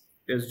 It's,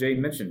 as Jay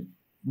mentioned,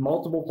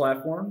 multiple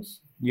platforms.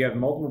 You have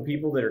multiple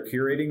people that are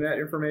curating that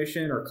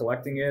information or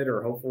collecting it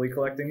or hopefully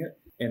collecting it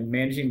and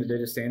managing the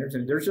data standards.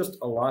 And there's just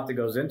a lot that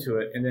goes into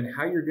it. And then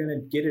how you're going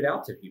to get it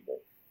out to people.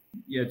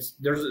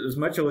 There's as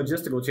much a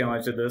logistical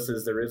challenge to this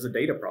as there is a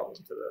data problem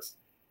to this.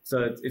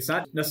 So it's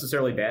not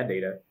necessarily bad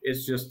data.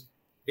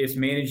 It's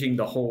managing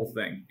the whole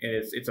thing.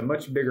 And it's a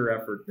much bigger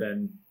effort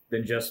than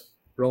just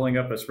rolling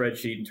up a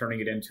spreadsheet and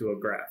turning it into a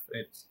graph.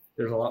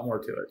 There's a lot more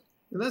to it.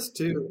 And that's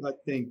too, I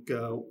think,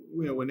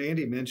 when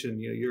Andy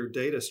mentioned, your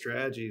data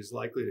strategy is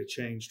likely to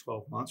change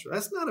 12 months.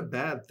 That's not a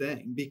bad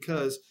thing,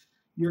 because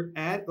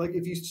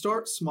if you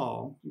start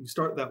small, you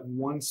start that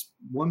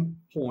one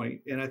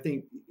point. And I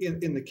think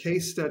in the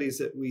case studies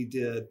that we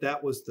did,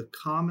 that was the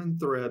common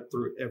thread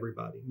through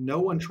everybody.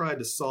 No one tried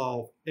to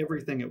solve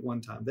everything at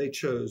one time. They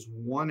chose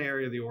one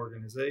area of the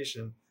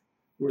organization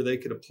where they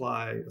could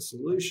apply a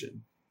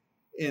solution.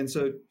 And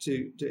so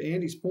to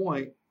Andy's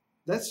point,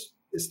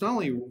 it's not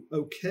only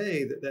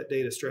okay that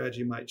data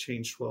strategy might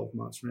change 12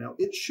 months from now,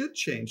 it should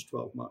change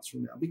 12 months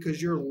from now,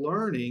 because you're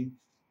learning,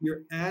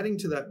 you're adding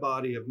to that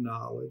body of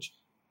knowledge,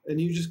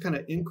 and you just kind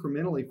of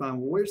incrementally find,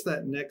 well, where's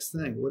that next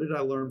thing? What did I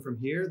learn from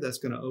here that's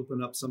going to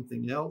open up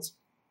something else?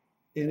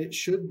 And it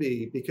should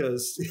be,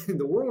 because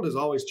the world is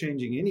always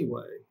changing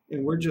anyway,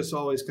 and we're just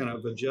always kind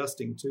of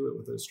adjusting to it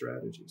with those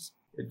strategies.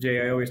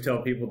 Jay, I always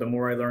tell people, the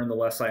more I learn, the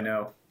less I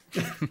know.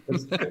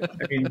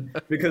 I mean,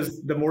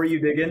 because the more you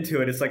dig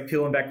into it, it's like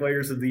peeling back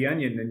layers of the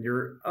onion, and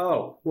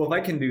if I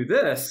can do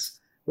this,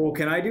 well,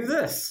 can I do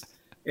this?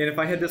 And if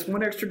I had this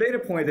one extra data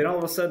point, then all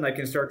of a sudden I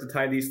can start to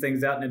tie these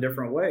things out in a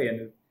different way.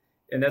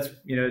 And that's,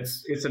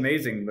 it's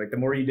amazing. Like, the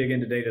more you dig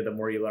into data, the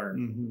more you learn.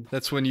 Mm-hmm.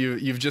 That's when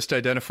you've just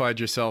identified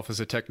yourself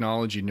as a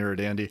technology nerd,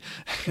 Andy.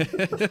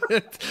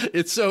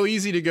 It's so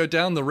easy to go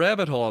down the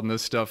rabbit hole on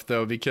this stuff,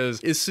 though,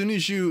 because as soon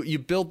as you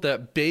build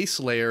that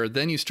base layer,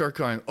 then you start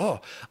going, oh,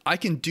 I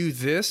can do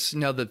this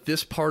now that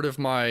this part of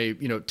my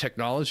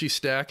technology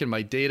stack and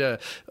my data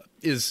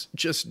is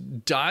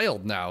just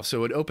dialed now.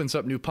 So it opens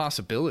up new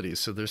possibilities.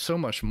 So there's so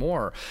much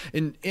more.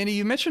 And Andy,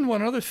 you mentioned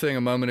one other thing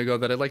a moment ago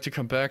that I'd like to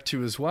come back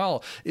to as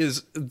well,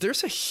 is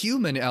there's a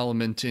human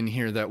element in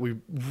here that we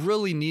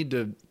really need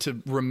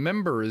to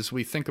remember as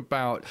we think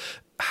about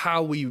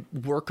how we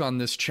work on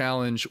this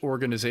challenge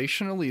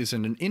organizationally as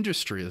in an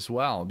industry as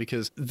well,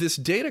 because this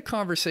data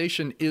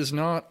conversation is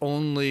not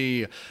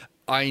only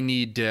I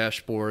need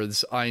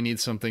dashboards, I need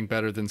something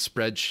better than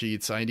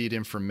spreadsheets, I need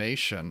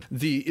information.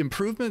 The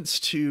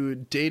improvements to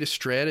data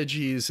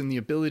strategies and the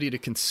ability to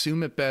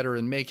consume it better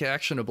and make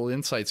actionable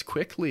insights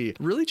quickly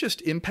really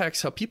just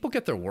impacts how people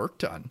get their work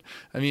done.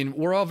 I mean,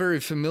 we're all very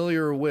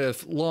familiar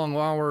with long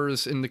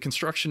hours in the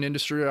construction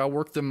industry. I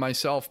worked them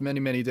myself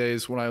many, many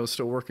days when I was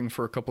still working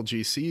for a couple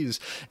GCs.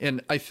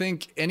 And I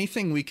think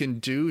anything we can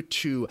do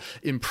to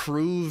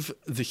improve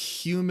the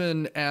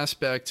human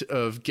aspect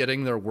of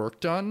getting their work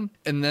done,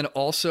 and then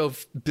also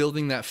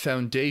building that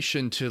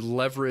foundation to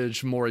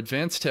leverage more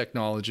advanced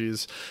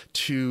technologies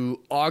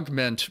to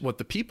augment what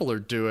the people are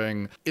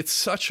doing, it's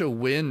such a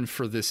win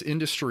for this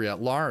industry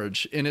at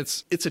large. And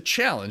it's a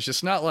challenge.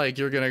 It's not like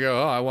you're going to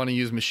go, oh, I want to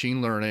use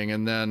machine learning,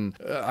 and then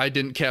I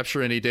didn't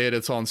capture any data,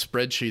 it's all in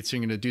spreadsheets,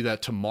 you're going to do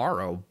that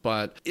tomorrow.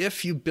 But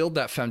if you build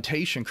that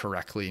foundation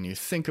correctly and you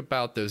think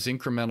about those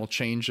incremental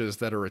changes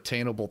that are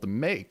attainable to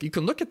make, you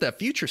can look at that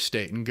future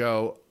state and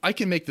go, I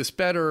can make this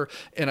better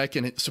and I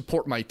can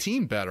support my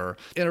team better.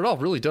 And it all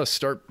really does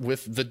start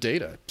with the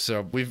data.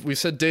 So we've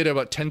said data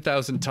about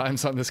 10,000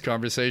 times on this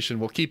conversation.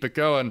 We'll keep it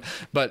going,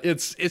 but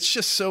it's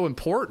just so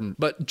important.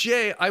 But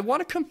Jay, I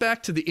want to come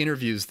back to the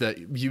interviews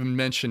that you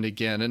mentioned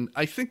again. And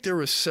I think there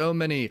were so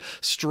many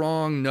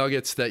strong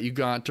nuggets that you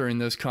got during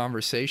those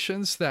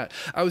conversations that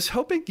I was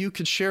hoping you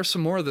could share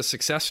some more of the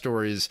success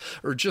stories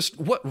or just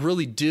what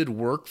really did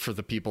work for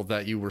the people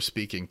that you were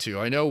speaking to.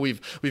 I know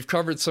we've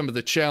covered some of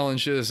the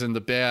challenges and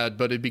the bad,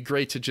 but it'd be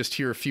great to just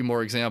hear a few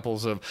more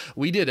examples of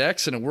we did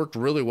X and it worked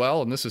really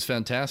well and this is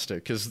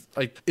fantastic, because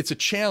it's a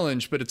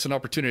challenge, but it's an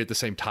opportunity at the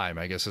same time,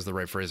 I guess is the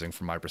right phrasing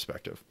from my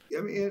perspective.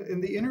 I mean,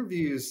 in the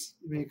interviews,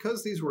 I mean,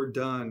 because these were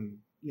done,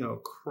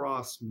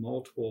 across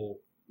multiple,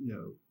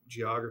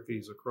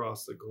 geographies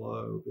across the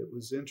globe, it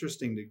was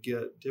interesting to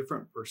get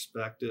different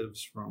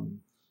perspectives from,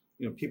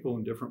 people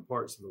in different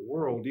parts of the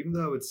world, even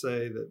though I would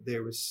say that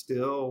there was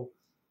still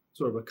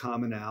sort of a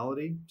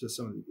commonality to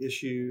some of the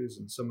issues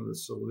and some of the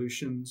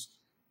solutions.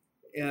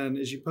 And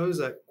as you pose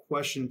that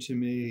question to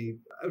me,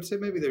 I would say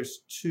maybe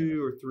there's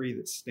 2 or 3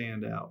 that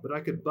stand out, but I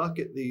could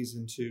bucket these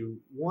into,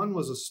 one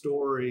was a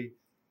story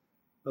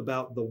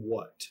about the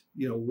what.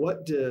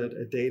 What did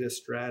a data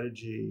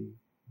strategy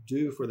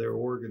do for their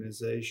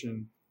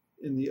organization?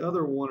 And the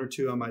other 1 or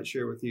 2 I might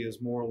share with you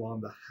is more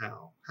along the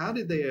how. How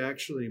did they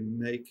actually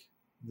make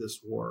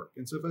this work?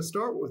 And so if I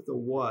start with the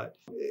what,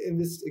 and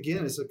this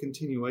again is a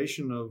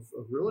continuation of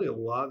really a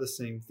lot of the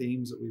same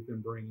themes that we've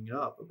been bringing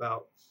up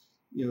about,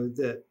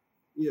 that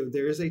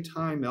there is a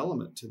time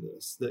element to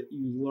this, that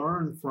you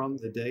learn from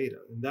the data.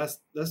 And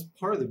that's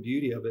part of the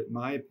beauty of it, in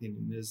my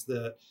opinion, is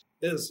that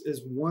as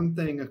one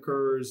thing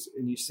occurs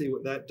and you see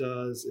what that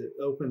does, it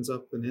opens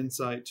up an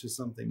insight to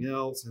something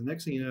else. And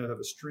next thing you know, you have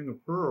a string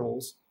of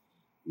pearls,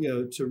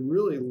 to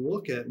really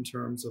look at in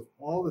terms of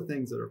all the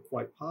things that are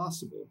quite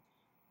possible.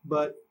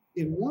 But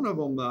in one of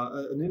them,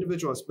 an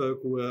individual I spoke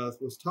with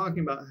was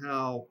talking about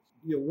how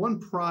one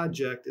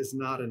project is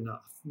not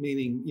enough,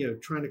 meaning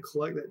trying to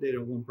collect that data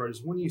in one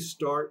project. When you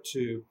start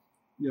to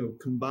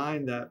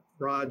combine that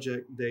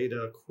project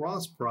data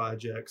across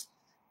projects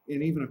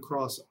and even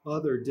across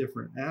other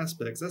different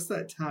aspects, that's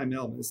that time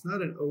element. It's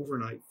not an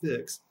overnight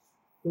fix.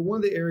 But one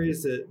of the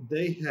areas that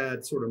they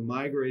had sort of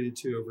migrated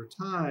to over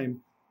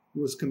time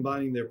was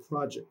combining their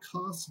project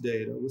cost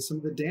data with some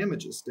of the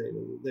damages data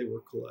that they were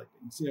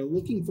collecting. So,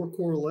 looking for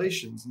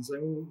correlations and saying,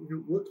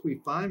 well, what can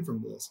we find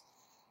from this?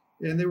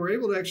 And they were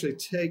able to actually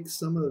take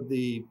some of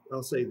the,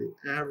 I'll say, the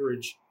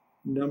average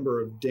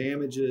number of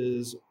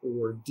damages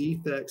or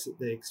defects that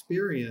they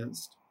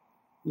experienced,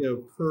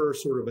 per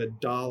sort of a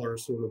dollar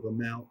sort of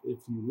amount, if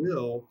you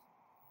will.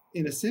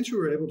 And essentially,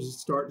 we're able to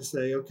start to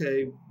say,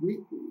 okay, we're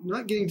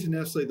not getting to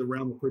necessarily the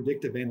realm of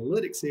predictive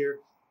analytics here,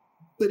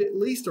 but at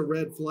least a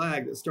red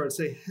flag that starts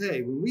to say,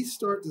 hey, when we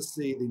start to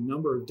see the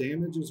number of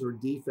damages or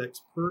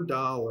defects per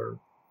dollar,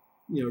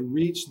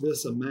 reach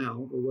this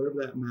amount or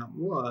whatever that amount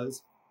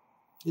was,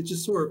 it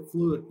just sort of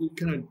it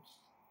kind of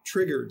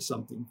triggered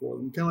something for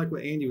them, kind of like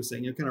what Andy was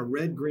saying, kind of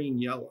red, green,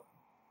 yellow.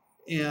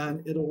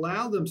 And it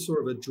allowed them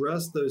sort of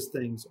address those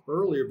things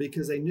earlier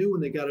because they knew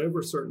when they got over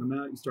a certain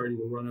amount, you started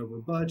to run over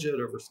budget,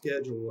 over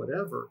schedule,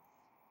 whatever.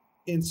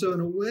 And so in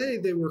a way,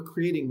 they were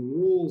creating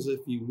rules, if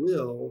you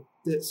will,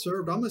 that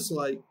served almost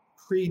like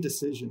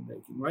pre-decision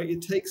making, right?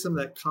 It takes some of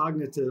that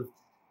cognitive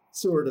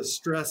sort of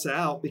stress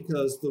out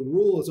because the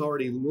rule is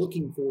already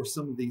looking for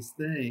some of these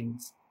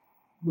things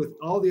with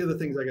all the other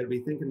things I got to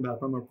be thinking about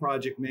if I'm a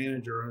project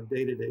manager on a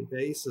day-to-day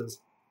basis.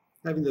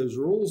 Having those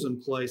rules in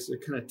place to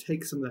kind of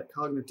take some of that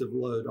cognitive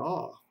load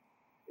off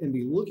and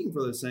be looking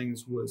for those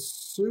things was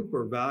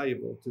super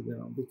valuable to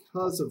them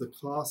because of the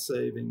cost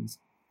savings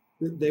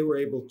that they were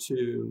able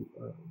to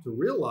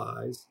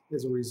realize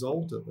as a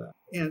result of that.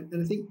 And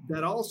I think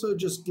that also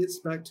just gets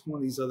back to one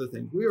of these other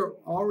things. We are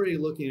already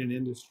looking at an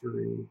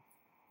industry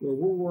where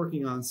we're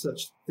working on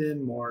such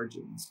thin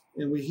margins.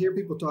 And we hear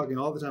people talking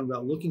all the time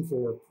about looking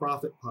for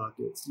profit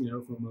pockets,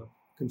 from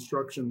a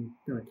construction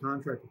kind of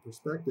contractor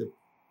perspective.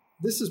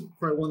 This is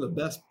probably one of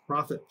the best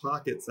profit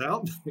pockets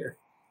out there,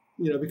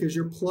 because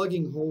you're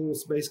plugging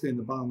holes basically in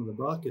the bottom of the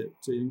bucket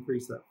to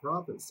increase that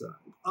profit side.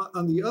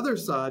 On the other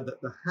side,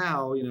 the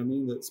how,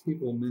 that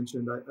people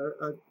mentioned,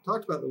 I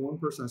talked about the one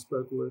person I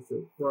spoke with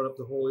that brought up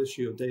the whole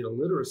issue of data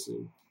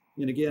literacy.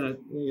 And again,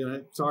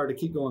 sorry to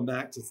keep going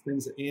back to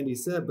things that Andy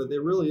said, but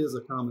there really is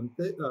a common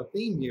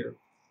theme here,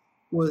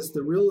 was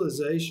the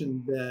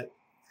realization that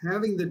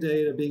having the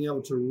data, being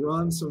able to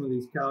run some of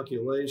these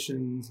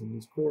calculations and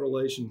these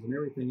correlations and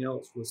everything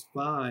else was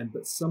fine,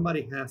 but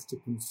somebody has to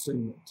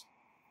consume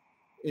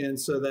it. And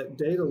so that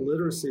data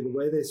literacy, the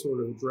way they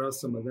sort of address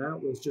some of that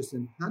was just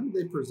in how do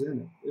they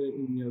present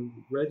it?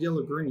 Red,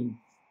 yellow, green.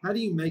 How do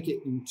you make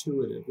it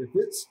intuitive? If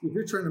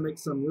you're trying to make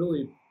some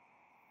really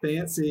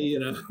fancy,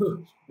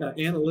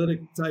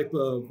 analytic type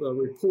of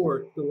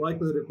report, the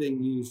likelihood of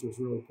being used was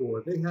really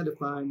poor. They had to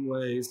find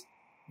ways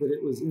that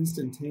it was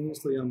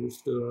instantaneously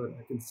understood.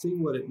 I can see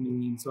what it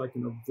means, so I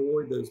can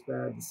avoid those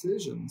bad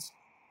decisions.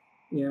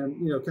 And,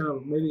 kind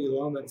of maybe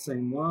along that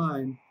same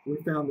line, we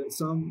found that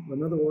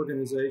another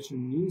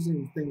organization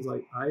using things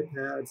like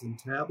iPads and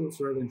tablets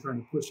rather than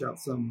trying to push out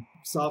some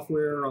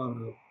software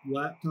on a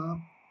laptop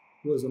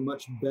was a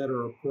much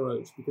better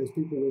approach because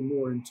people were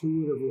more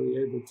intuitively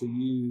able to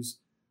use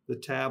the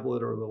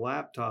tablet or the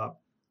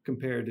laptop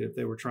compared to if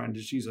they were trying to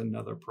just use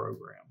another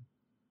program.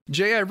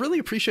 Jay, I really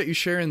appreciate you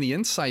sharing the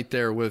insight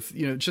there with,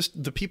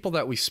 just the people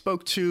that we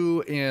spoke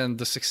to and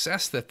the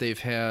success that they've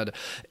had.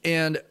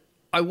 And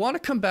I want to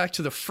come back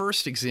to the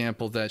first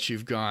example that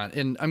you've got,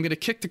 and I'm going to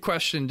kick the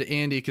question to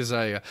Andy because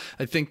I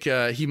think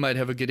he might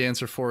have a good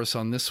answer for us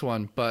on this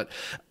one. But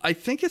I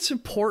think it's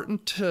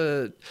important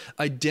to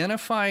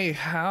identify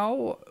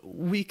how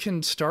we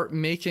can start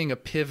making a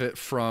pivot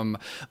from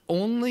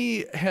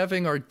only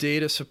having our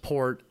data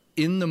support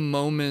in the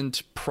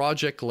moment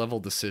project level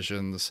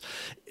decisions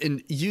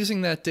and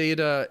using that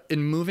data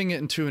and moving it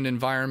into an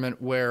environment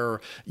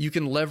where you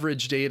can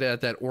leverage data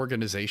at that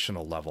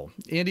organizational level.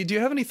 Andy, do you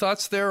have any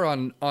thoughts there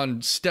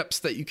on steps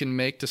that you can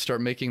make to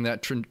start making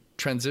that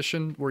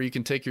transition where you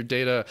can take your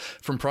data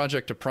from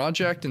project to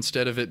project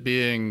instead of it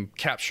being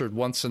captured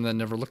once and then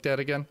never looked at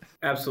again?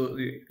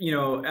 Absolutely.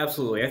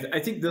 Absolutely. I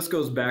think this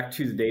goes back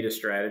to the data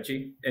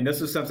strategy. And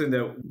this is something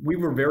that we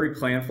were very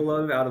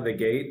planful of out of the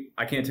gate.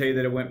 I can't tell you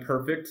that it went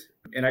perfect.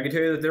 And I can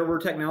tell you that there were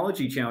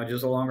technology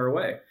challenges along our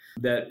way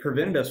that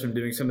prevented us from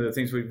doing some of the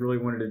things we really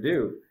wanted to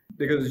do.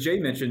 Because as Jay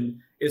mentioned,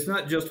 it's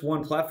not just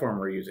one platform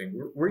we're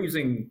using. We're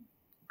using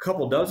a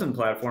couple dozen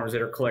platforms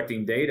that are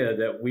collecting data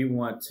that we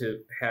want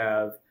to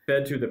have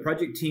fed to the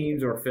project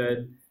teams or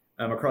fed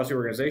across the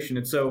organization.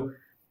 And so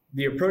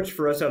the approach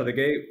for us out of the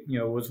gate,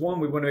 was one,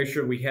 we want to make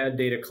sure we had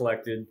data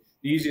collected.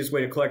 The easiest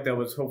way to collect that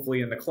was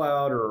hopefully in the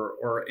cloud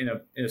or in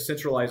a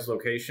centralized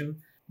location.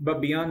 But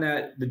beyond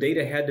that, the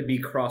data had to be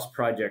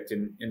cross-project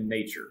in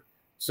nature.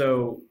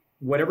 So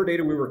whatever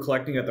data we were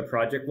collecting at the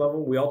project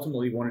level, we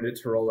ultimately wanted it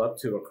to roll up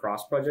to a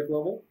cross-project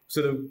level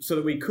so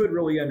that we could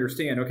really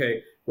understand,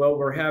 okay, well,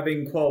 we're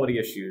having quality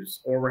issues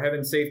or we're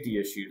having safety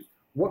issues.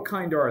 What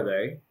kind are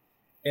they?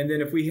 And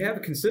then if we have a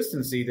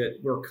consistency that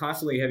we're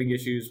constantly having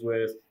issues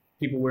with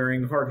people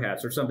wearing hard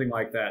hats or something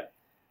like that,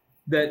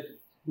 that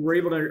we're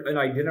able to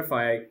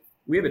identify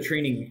we have a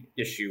training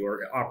issue or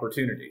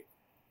opportunity,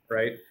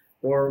 right?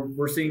 Or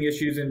we're seeing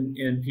issues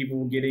in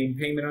people getting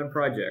payment on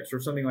projects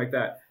or something like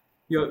that.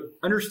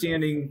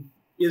 Understanding,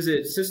 is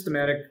it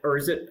systematic or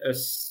is it a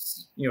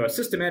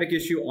systematic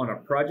issue on a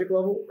project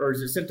level, or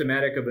is it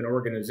symptomatic of an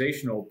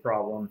organizational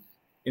problem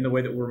in the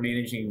way that we're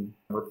managing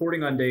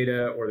reporting on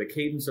data or the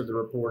cadence of the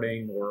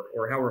reporting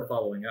or how we're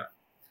following up?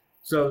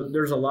 So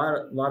there's a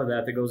lot of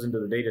that goes into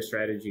the data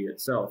strategy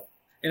itself.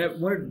 And I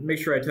wanted to make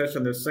sure I touched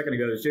on this a second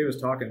ago as Jay was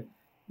talking.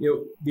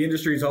 The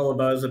industry is all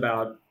abuzz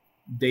about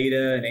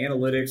data and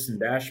analytics and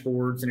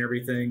dashboards and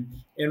everything,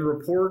 and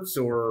reports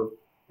or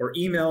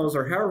emails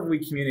or however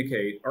we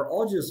communicate are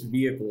all just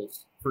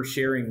vehicles for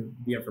sharing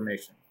the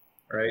information,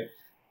 right?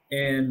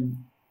 And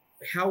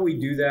how we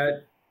do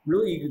that,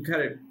 really you can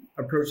kind of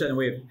approach that in a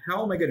way of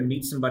how am I going to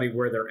meet somebody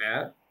where they're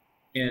at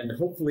and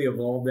hopefully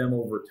evolve them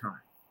over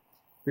time?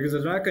 Because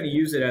they're not going to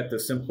use it at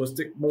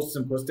the most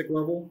simplistic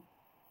level.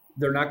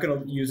 They're not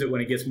going to use it when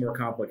it gets more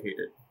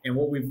complicated. And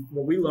what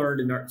we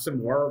learned in some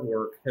of our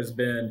work has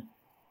been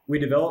we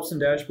developed some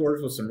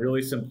dashboards with some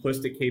really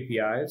simplistic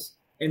KPIs.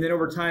 And then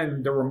over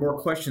time, there were more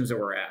questions that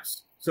were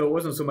asked. So it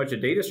wasn't so much a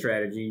data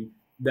strategy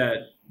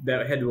that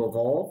had to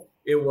evolve.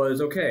 It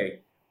was, okay,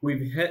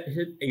 we've hit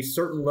a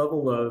certain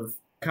level of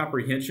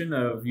comprehension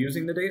of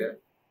using the data.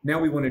 Now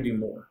we want to do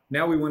more.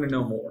 Now we want to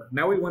know more.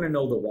 Now we want to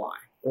know the why,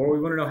 or we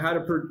want to know how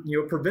to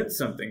prevent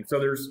something. So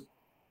there's,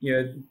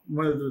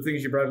 one of the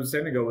things you brought up a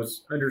second ago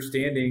was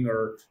understanding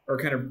or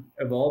kind of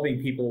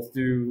evolving people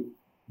through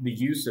the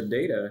use of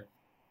data.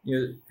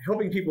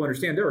 helping people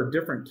understand there are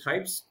different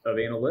types of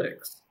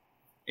analytics.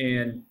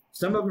 And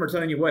some of them are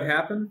telling you what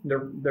happened.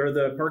 They're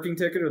the parking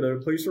ticket or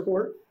the police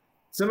report.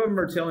 Some of them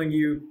are telling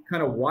you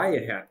kind of why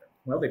it happened.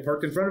 Well, they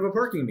parked in front of a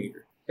parking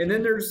meter. And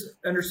then there's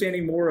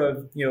understanding more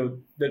of,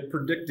 the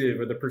predictive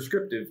or the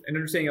prescriptive, and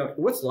understanding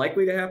what's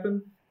likely to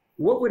happen.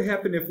 What would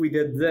happen if we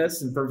did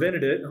this and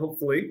prevented it?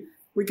 Hopefully,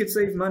 we could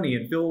save money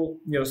and fill,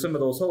 some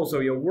of those holes. So,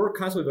 we're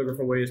constantly looking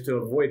for ways to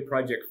avoid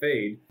project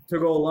fade to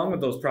go along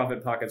with those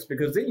profit pockets,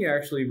 because then you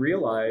actually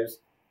realize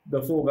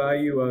the full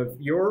value of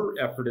your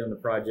effort in the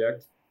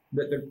project,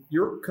 that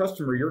your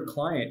customer, your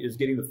client is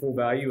getting the full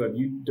value of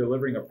you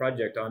delivering a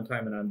project on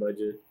time and on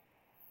budget.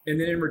 And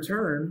then in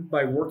return,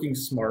 by working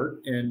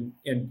smart and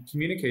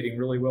communicating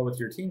really well with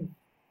your team,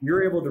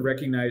 you're able to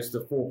recognize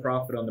the full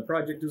profit on the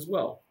project as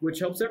well, which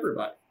helps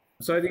everybody.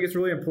 So I think it's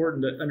really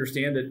important to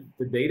understand that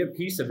the data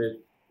piece of it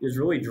is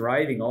really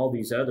driving all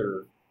these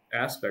other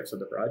aspects of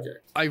the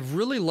project. I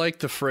really like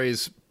the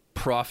phrase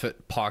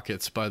profit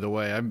pockets, by the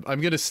way. I'm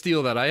going to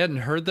steal that. I hadn't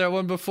heard that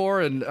one before,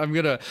 and I'm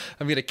going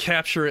to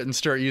capture it and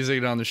start using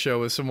it on the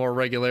show with some more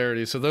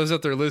regularity. So those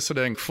out there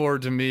listening,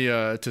 forward to me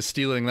to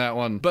stealing that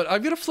one. But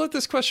I'm going to float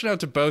this question out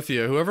to both of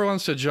you. Whoever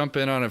wants to jump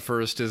in on it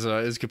first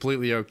is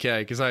completely okay,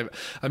 because I'm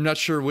not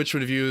sure which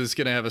one of you is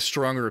going to have a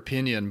stronger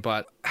opinion.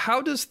 But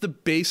how does the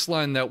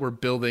baseline that we're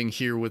building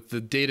here with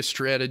the data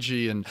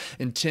strategy and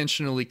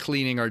intentionally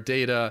cleaning our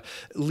data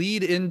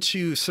lead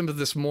into some of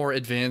this more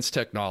advanced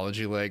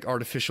technology like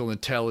artificial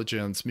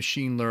intelligence,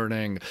 machine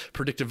learning,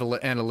 predictive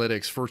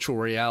analytics, virtual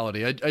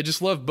reality? I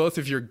just love both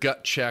of your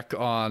gut check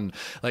on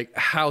like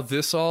how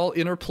this all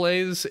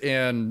interplays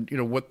and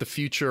what the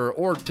future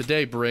or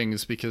today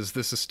brings, because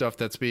this is stuff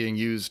that's being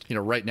used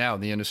right now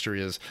in the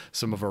industry, as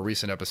some of our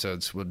recent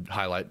episodes would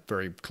highlight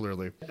very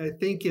clearly. I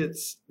think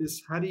it's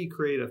how do you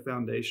create a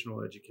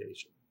foundational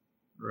education,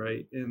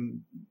 right?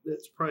 And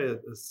it's probably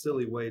a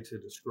silly way to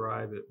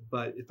describe it,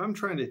 but if I'm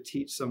trying to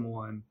teach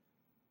someone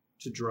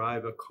to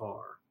drive a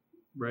car,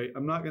 right,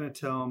 I'm not going to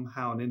tell them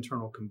how an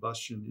internal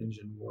combustion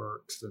engine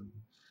works and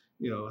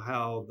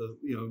how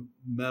the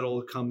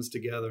metal comes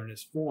together and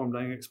is formed.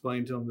 I can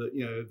explain to them that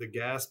the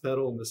gas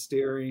pedal and the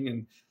steering,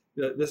 and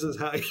this is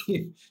how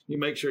you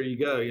make sure you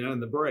go,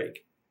 and the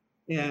brake.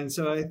 And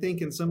so I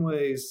think in some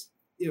ways,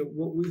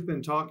 what we've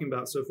been talking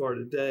about so far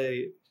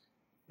today,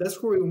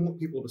 that's where we want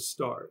people to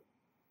start.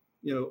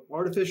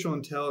 Artificial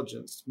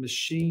intelligence,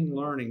 machine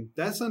learning,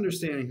 that's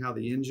understanding how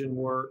the engine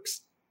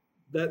works.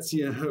 That's,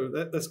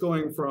 that's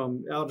going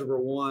from algebra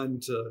 1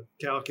 to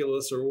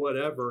calculus or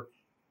whatever.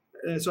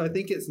 And so I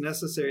think it's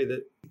necessary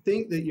that you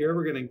think that you're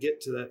ever going to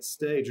get to that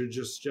stage or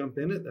just jump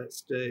in at that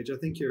stage. I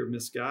think you're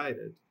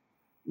misguided.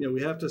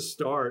 We have to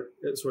start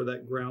at sort of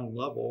that ground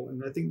level.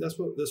 And I think that's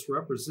what this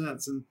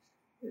represents. And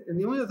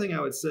the only other thing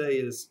I would say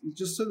is,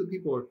 just so that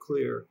people are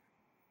clear,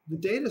 the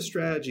data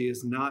strategy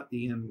is not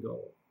the end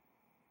goal.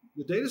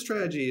 The data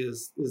strategy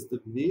is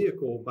the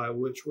vehicle by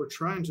which we're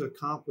trying to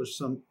accomplish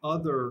some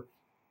other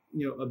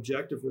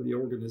objective for the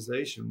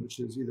organization, which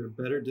is either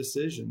better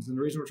decisions. And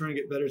the reason we're trying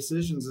to get better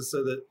decisions is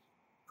so that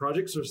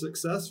projects are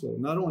successful,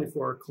 not only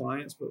for our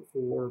clients, but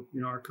for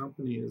our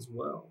company as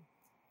well.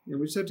 And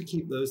we just have to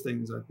keep those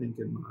things, I think,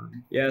 in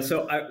mind. Yeah,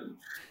 so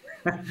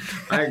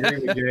I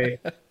agree with Jay.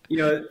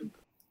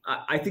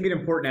 I think an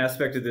important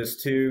aspect of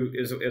this too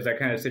is, as I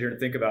kind of sit here and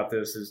think about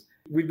this, is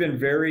we've been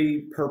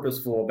very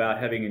purposeful about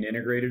having an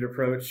integrated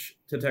approach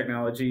to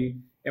technology.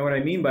 And what I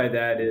mean by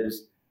that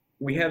is,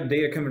 we have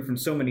data coming from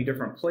so many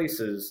different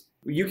places.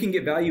 You can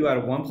get value out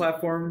of one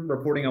platform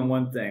reporting on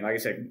one thing, like I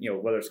said,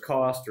 whether it's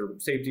cost or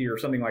safety or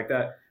something like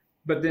that.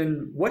 But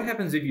then what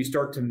happens if you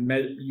start to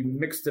you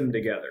mix them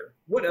together?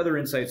 What other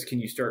insights can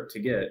you start to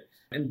get?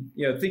 And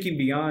thinking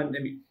beyond,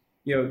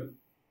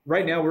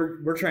 right now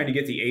we're trying to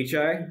get the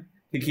HI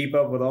to keep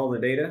up with all the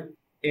data,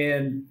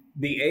 and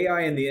the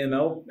AI and the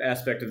ML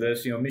aspect of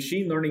this.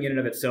 Machine learning in and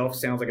of itself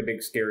sounds like a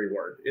big scary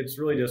word. It's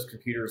really just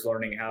computers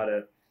learning how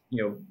to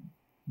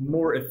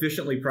more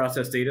efficiently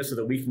process data so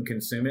that we can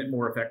consume it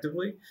more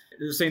effectively.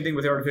 The same thing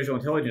with artificial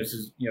intelligence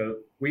is,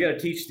 we got to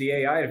teach the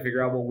AI to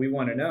figure out what we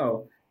want to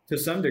know to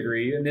some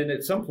degree. And then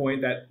at some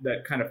point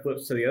that kind of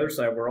flips to the other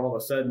side, where all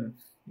of a sudden,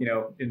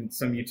 in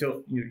some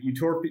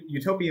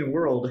utopian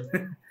world,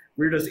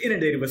 we're just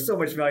inundated with so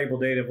much valuable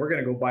data. We're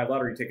going to go buy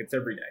lottery tickets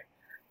every day.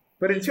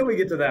 But until we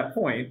get to that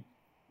point,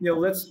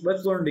 let's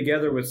learn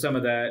together with some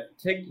of that.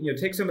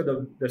 Take some of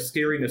the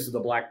scariness of the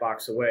black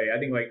box away. I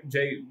think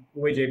the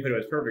way Jay put it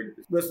was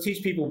perfect. Let's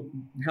teach people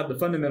how the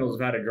fundamentals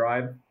of how to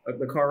drive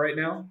the car right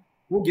now.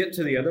 We'll get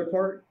to the other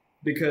part,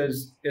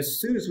 because as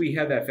soon as we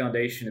have that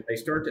foundation, if they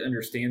start to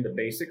understand the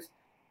basics,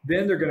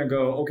 then they're going to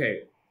go,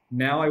 okay,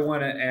 now I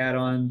want to add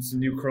on some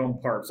new Chrome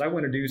parts. I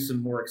want to do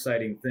some more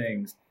exciting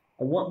things.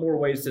 I want more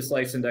ways to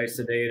slice and dice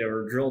the data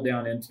or drill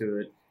down into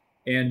it.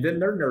 And then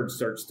their nerd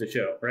starts to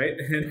show, right?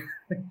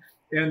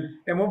 And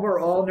when we're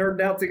all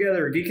nerding out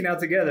together, geeking out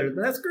together,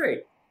 that's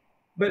great.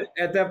 But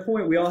at that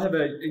point, we all have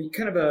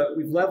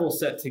we've level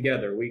set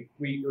together.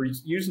 We're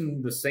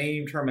using the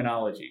same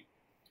terminology.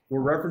 we're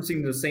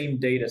referencing the same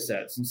data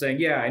sets and saying,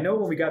 yeah, I know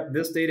when we got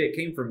this data, it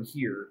came from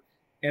here.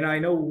 And I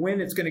know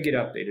when it's going to get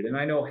updated. And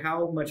I know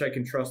how much I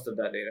can trust of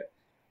that data.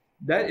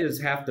 That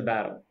is half the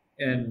battle.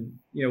 And,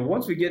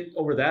 once we get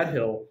over that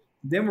hill,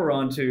 then we're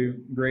on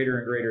to greater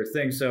and greater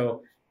things.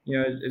 So,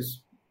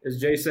 as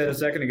Jay said a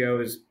second ago,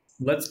 is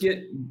let's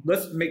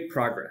make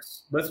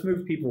progress. Let's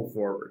move people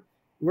forward.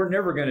 We're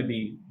never going to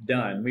be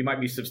done. We might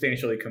be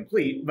substantially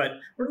complete, but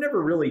we're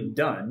never really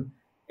done.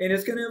 And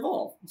it's going to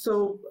evolve.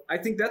 So I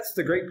think that's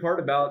the great part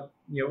about,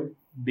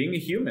 being a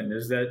human,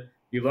 is that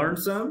you learn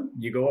some,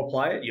 you go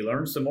apply it, you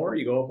learn some more,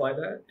 you go apply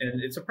that,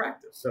 and it's a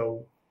practice.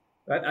 So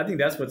I think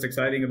that's what's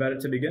exciting about it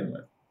to begin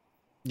with.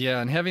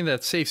 Yeah, and having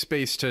that safe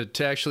space to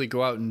actually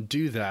go out and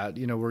do that,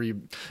 where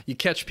you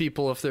catch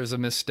people if there's a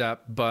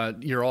misstep,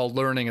 but you're all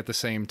learning at the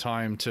same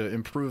time to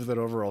improve that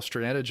overall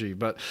strategy.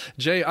 But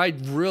Jay, I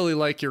really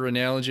like your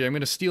analogy. I'm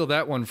going to steal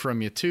that one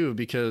from you too,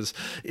 because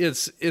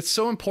it's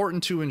so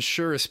important to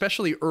ensure,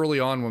 especially early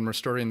on when we're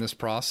starting this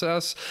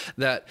process,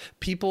 that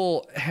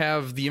people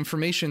have the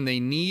information they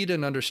need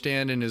and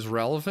understand and is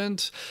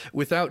relevant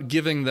without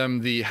giving them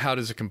the, how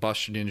does a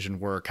combustion engine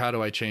work? How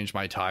do I change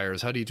my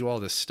tires? How do you do all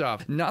this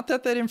stuff? Not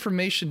that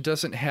information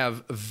doesn't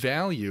have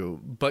value,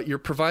 but you're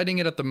providing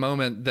it at the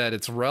moment that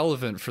it's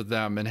relevant for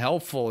them and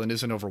helpful and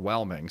isn't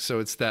overwhelming. So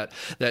it's that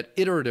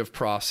iterative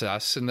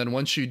process. And then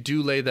once you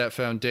do lay that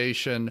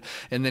foundation,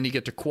 and then you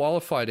get to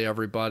qualify to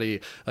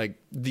everybody, like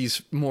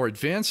these more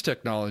advanced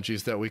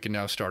technologies that we can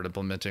now start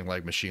implementing,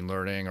 like machine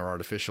learning or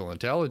artificial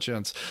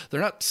intelligence,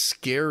 they're not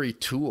scary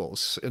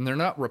tools and they're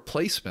not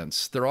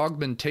replacements. They're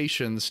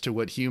augmentations to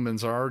what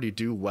humans already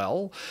do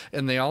well.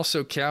 And they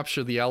also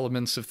capture the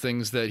elements of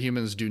things that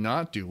humans do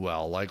not do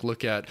well, like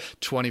look at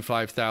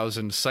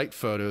 25,000 site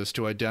photos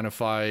to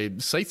identify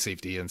site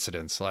safety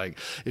incidents. Like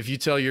if you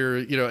tell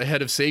your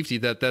head of safety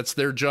that that's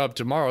their job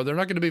tomorrow, they're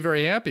not going to be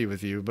very happy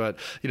with you. But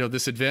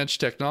this advanced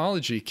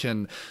technology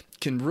can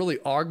really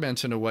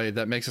augment in a way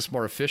that makes us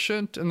more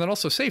efficient and then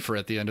also safer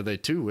at the end of the day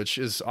too, which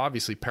is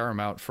obviously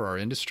paramount for our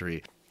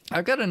industry.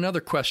 I've got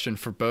another question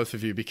for both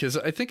of you, because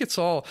I think it's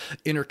all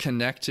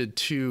interconnected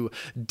to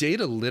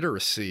data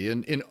literacy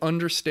and in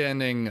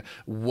understanding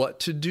what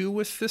to do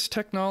with this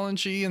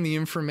technology and the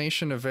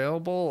information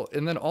available,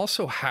 and then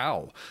also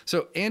how.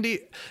 So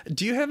Andy,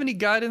 do you have any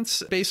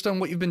guidance based on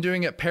what you've been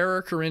doing at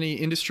PARC or any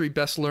industry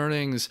best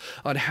learnings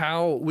on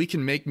how we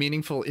can make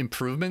meaningful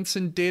improvements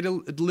in data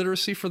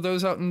literacy for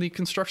those out in the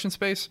construction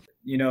space?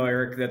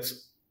 Eric,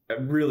 that's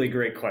a really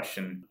great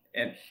question.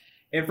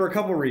 And for a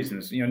couple of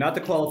reasons, not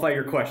to qualify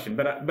your question,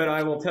 but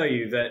I will tell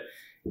you that,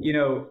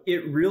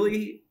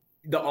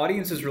 the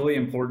audience is really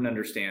important to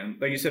understand.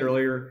 Like you said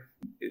earlier,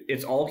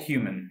 it's all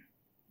human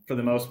for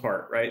the most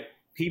part, right?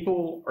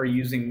 People are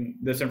using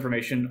this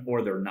information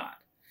or they're not.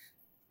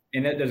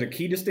 And there's a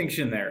key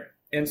distinction there.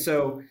 And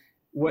so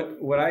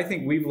what I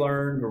think we've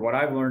learned, or what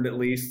I've learned at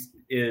least,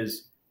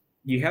 is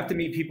you have to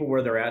meet people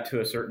where they're at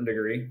to a certain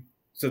degree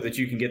so that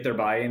you can get their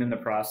buy-in in the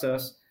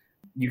process.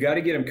 You got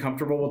to get them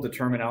comfortable with the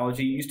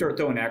terminology. You start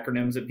throwing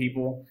acronyms at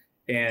people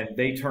and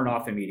they turn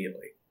off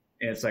immediately.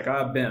 And it's like,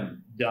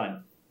 BIM,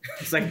 done.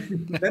 It's like,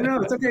 no,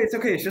 it's okay. It's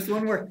okay. It's just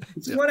one word.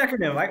 It's just one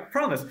acronym. I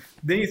promise.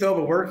 Then you throw up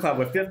a word cloud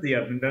with 50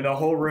 of them, and then the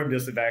whole room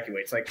just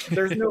evacuates. Like,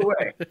 there's no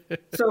way.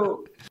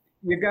 So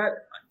you got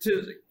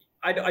to,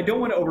 I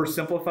don't want to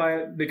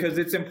oversimplify it, because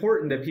it's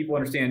important that people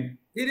understand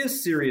it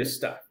is serious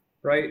stuff,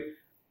 right?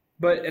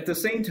 But at the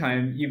same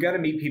time, you've got to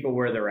meet people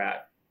where they're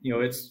at.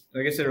 It's,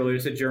 like I said earlier,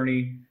 it's a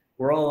journey.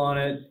 We're all on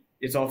it.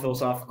 It's all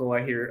philosophical,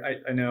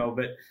 I know,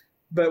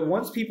 but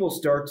once people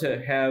start to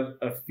have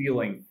a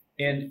feeling,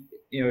 and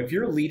if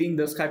you're leading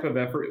this type of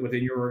effort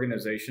within your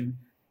organization,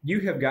 you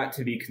have got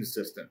to be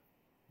consistent.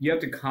 You have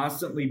to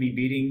constantly be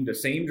beating the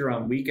same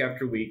drum week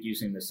after week,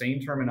 using the same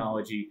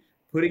terminology,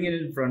 putting it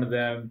in front of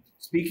them,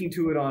 speaking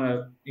to it on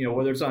a,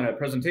 whether it's on a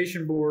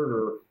presentation board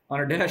or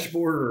on a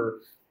dashboard or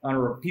on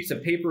a piece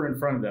of paper in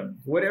front of them,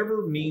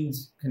 whatever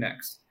means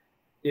connects,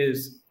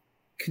 is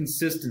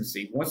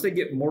consistency. Once they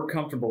get more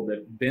comfortable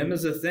that BIM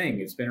is a thing,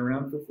 it's been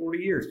around for 40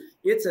 years,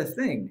 it's a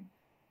thing.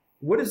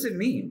 What does it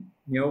mean?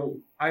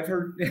 I've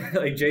heard,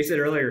 like Jay said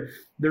earlier,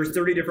 there's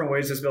 30 different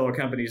ways to spell a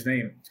company's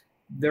name.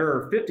 There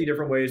are 50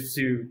 different ways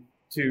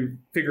to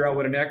figure out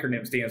what an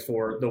acronym stands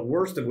for, the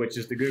worst of which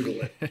is to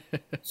Google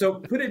it. So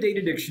put a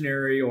data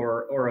dictionary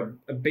or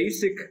a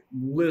basic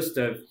list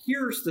of,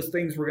 here's the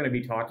things we're going to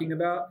be talking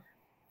about,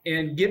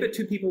 and give it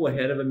to people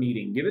ahead of a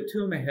meeting. Give it to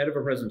them ahead of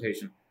a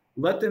presentation.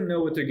 Let them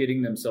know what they're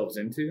getting themselves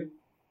into.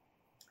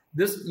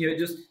 This,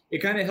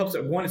 it kind of helps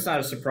that, one, it's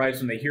not a surprise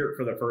when they hear it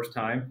for the first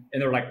time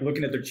and they're like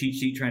looking at their cheat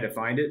sheet trying to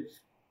find it.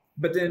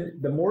 But then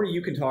the more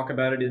you can talk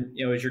about it,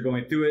 as you're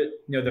going through it,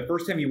 the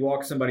first time you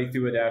walk somebody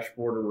through a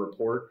dashboard or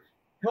report,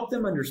 help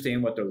them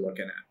understand what they're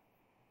looking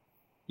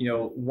at.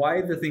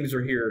 Why the things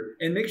are here,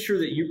 and make sure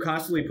that you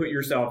constantly put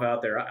yourself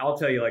out there. I'll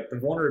tell you, like, the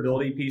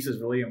vulnerability piece is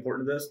really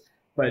important to this,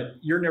 but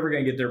you're never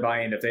going to get their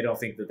buy-in if they don't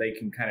think that they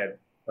can kind of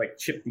like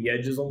chip the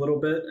edges a little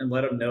bit and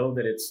let them know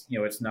that it's,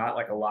 it's not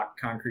like a locked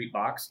concrete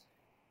box.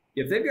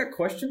 If they've got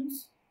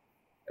questions,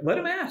 let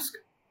them ask.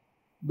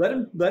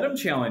 let them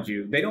challenge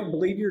you. They don't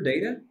believe your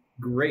data?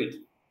 Great.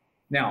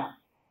 Now,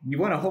 you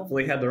want to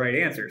hopefully have the right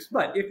answers,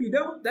 but if you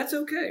don't, that's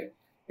okay.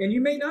 And you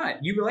may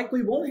not. You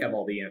likely won't have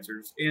all the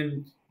answers.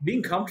 And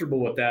being comfortable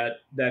with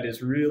that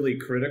is really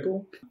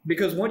critical,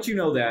 because once you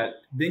know that,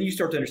 then you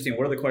start to understand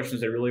what are the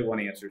questions they really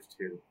want answers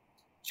to.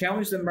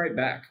 Challenge them right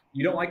back.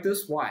 You don't like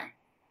this? Why?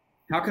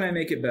 How can I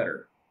make it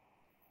better?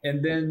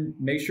 And then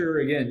make sure,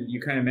 again,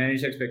 you kind of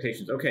manage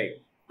expectations.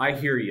 Okay, I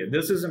hear you.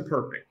 This isn't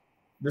perfect.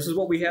 This is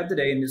what we have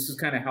today, and this is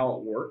kind of how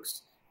it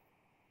works.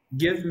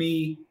 Give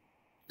me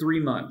 3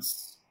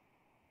 months.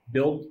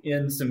 Build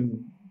in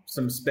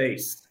some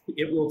space.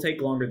 It will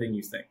take longer than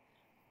you think.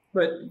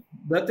 But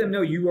let them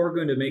know you are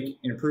going to make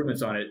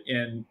improvements on it.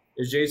 And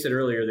as Jay said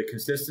earlier, the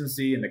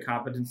consistency and the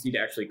competency to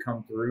actually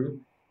come through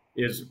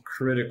is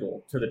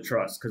critical to the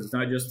trust, because it's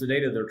not just the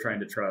data they're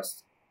trying to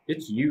trust.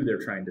 It's you they're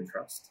trying to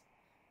trust.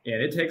 And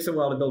it takes a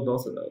while to build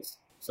both of those.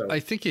 So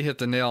I think you hit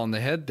the nail on the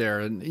head there.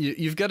 And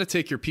you've got to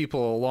take your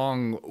people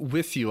along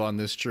with you on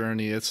this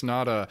journey. It's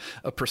not a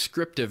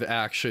prescriptive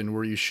action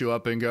where you show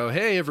up and go,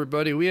 hey,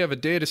 everybody, we have a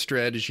data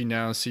strategy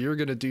now, so you're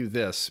going to do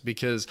this.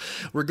 Because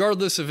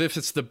regardless of if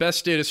it's the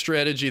best data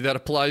strategy that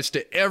applies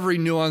to every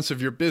nuance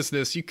of your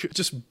business, you could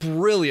just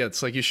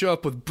brilliance. Like you show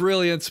up with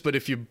brilliance, but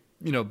if you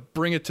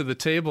bring it to the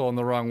table in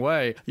the wrong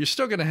way, you're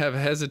still going to have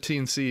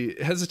hesitancy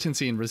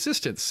and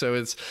resistance. So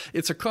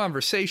it's a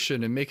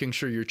conversation and making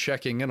sure you're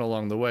checking in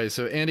along the way.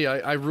 So Andy,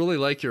 I really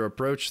like your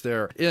approach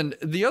there. And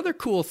the other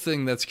cool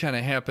thing that's kind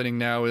of happening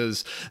now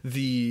is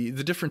the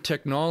different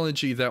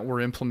technology that we're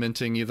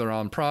implementing either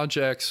on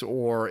projects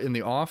or in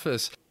the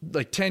office.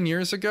 Like 10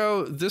 years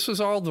ago, this was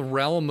all the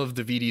realm of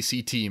the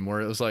VDC team, where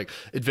it was like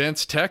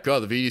advanced tech. Oh,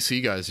 the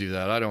VDC guys do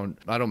that. I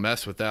don't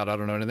mess with that. I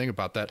don't know anything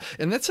about that.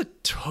 And that's a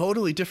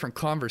totally different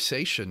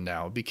conversation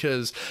now,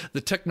 because the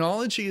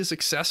technology is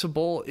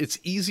accessible. It's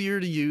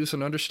easier to use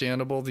and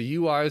understandable. The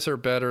UIs are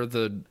better.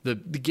 The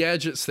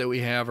gadgets that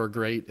we have are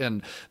great.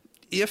 And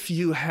if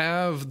you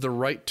have the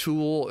right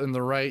tool in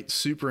the right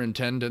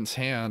superintendent's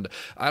hand,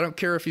 I don't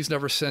care if he's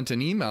never sent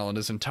an email in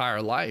his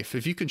entire life.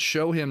 If you can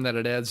show him that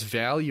it adds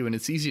value and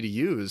it's easy to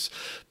use,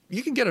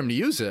 you can get him to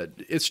use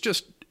it. It's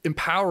just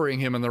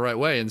empowering him in the right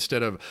way,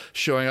 instead of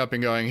showing up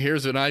and going,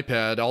 here's an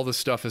iPad, all this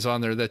stuff is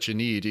on there that you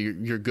need.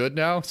 You're good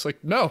now? It's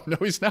like, no,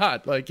 he's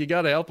not. Like, you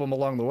got to help him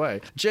along the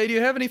way. Jay, do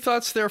you have any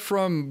thoughts there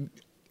from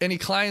any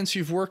clients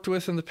you've worked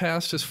with in the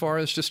past, as far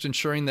as just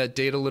ensuring that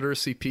data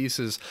literacy piece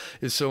is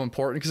so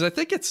important? Because I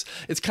think it's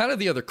kind of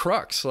the other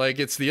crux. Like,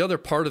 it's the other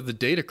part of the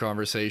data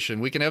conversation.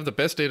 We can have the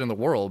best data in the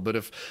world, but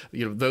if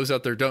those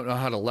out there don't know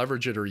how to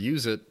leverage it or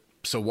use it,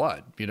 so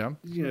what?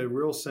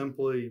 Real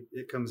simply,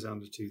 it comes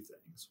down to two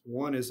things.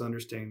 One is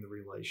understanding the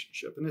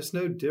relationship, and it's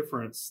no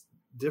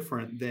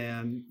different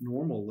than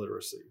normal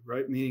literacy,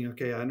 right? Meaning,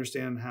 okay, I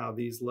understand how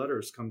these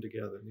letters come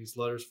together, and these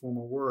letters form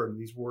a word, and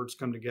these words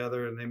come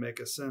together and they make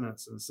a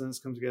sentence, and the sentence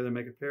comes together and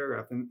make a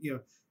paragraph. And,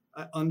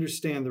 I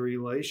understand the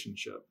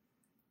relationship.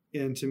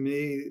 And to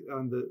me,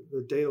 on the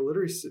data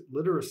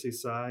literacy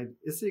side,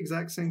 it's the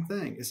exact same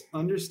thing. It's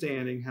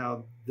understanding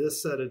how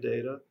this set of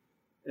data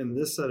and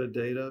this set of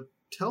data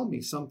tell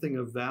me something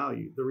of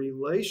value. The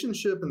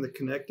relationship and the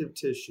connective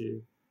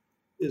tissue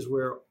is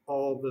where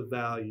all the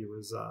value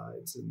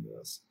resides in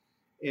this.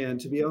 And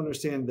to be able to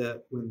understand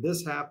that when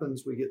this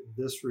happens, we get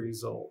this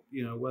result,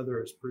 whether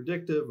it's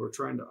predictive or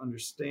trying to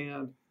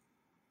understand,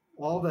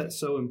 all that's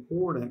so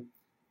important.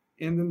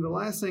 And then the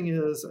last thing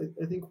is,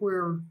 I think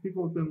where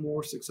people have been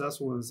more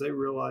successful is they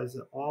realize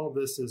that all of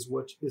this is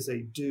what is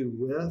a do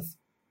with,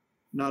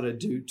 not a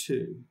do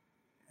to.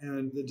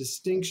 And the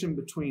distinction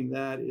between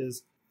that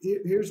is,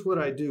 here's what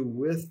I do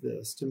with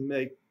this to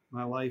make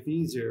my life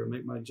easier,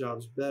 make my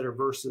jobs better,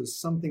 versus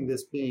something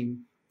that's being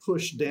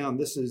pushed down.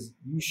 This is,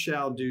 you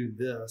shall do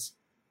this,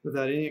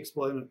 without any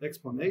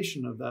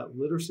explanation of that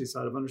literacy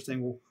side of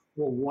understanding,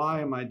 well,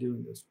 why am I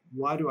doing this?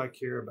 Why do I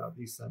care about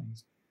these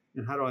things?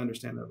 And how do I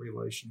understand that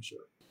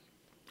relationship?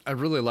 I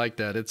really like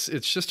that. It's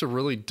just a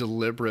really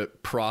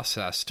deliberate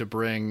process to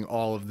bring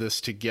all of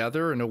this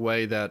together in a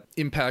way that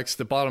impacts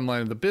the bottom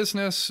line of the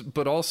business,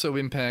 but also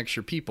impacts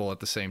your people at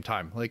the same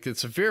time. Like,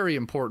 it's a very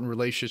important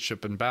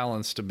relationship and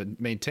balance to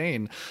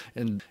maintain.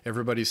 And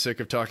everybody's sick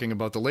of talking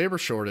about the labor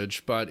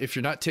shortage, but if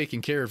you're not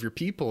taking care of your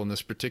people in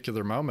this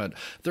particular moment,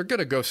 they're going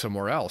to go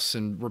somewhere else,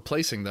 and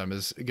replacing them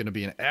is going to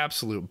be an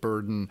absolute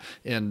burden.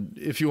 And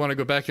if you want to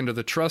go back into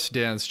the trust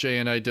dance, Jay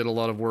and I did a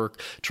lot of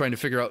work trying to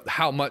figure out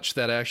how much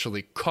that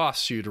actually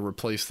costs you to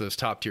replace those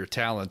top tier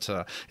talent.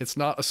 It's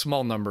not a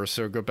small number,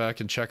 so go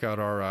back and check out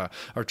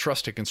our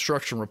Trust and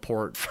Construction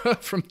report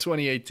from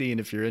 2018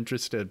 if you're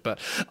interested. But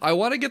I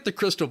want to get the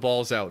crystal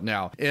balls out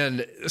now.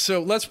 And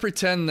so let's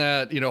pretend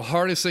that,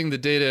 harnessing the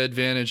data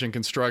advantage in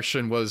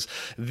construction was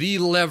the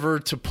lever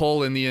to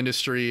pull in the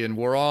industry, and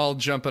we're all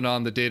jumping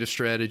on the data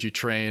strategy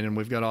train, and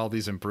we've got all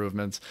these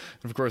improvements.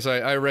 And of course,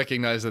 I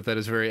recognize that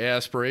is very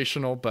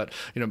aspirational, but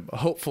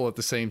hopeful at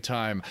the same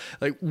time.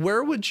 Like,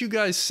 where would you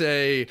guys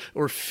say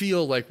or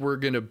feel like we're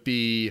going to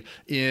be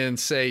in,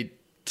 say,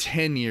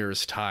 10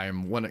 years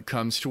time when it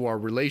comes to our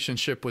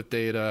relationship with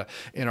data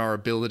and our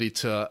ability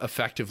to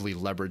effectively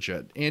leverage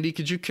it? Andy,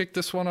 could you kick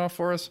this one off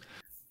for us?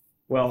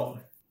 Well,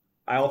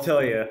 I'll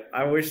tell you,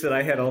 I wish that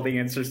I had all the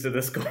answers to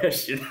this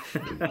question.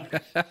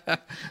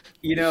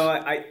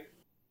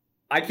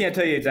 I can't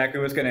tell you exactly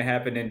what's going to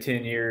happen in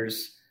 10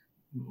 years.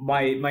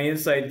 My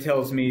insight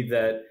tells me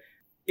that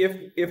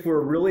if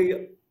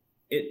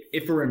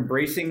we're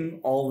embracing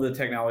all the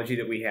technology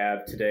that we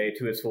have today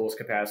to its fullest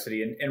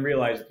capacity and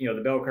realize,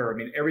 the bell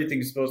curve,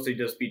 everything's supposed to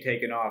just be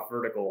taken off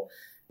vertical.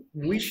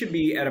 We should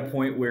be at a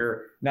point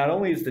where not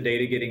only is the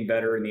data getting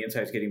better and the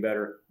insights getting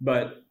better,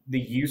 but the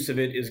use of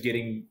it is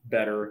getting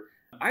better.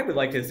 I would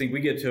like to think we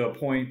get to a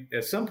point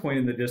at some point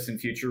in the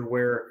distant future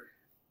where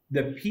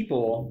the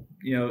people,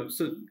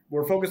 so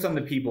we're focused on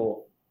the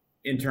people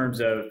in terms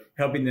of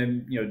helping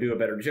them, do a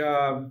better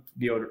job,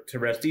 be able to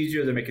rest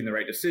easier. They're making the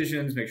right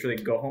decisions, make sure they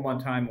can go home on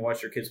time and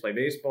watch their kids play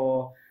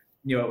baseball,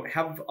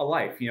 have a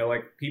life,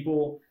 like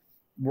people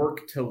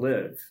work to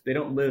live. They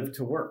don't live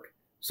to work.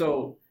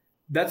 So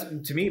that's,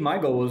 to me, my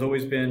goal has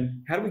always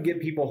been, how do we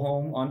get people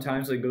home on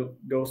time so they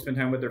go spend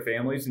time with their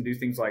families and do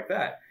things like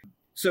that?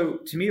 So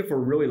to me, if we're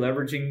really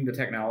leveraging the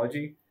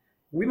technology,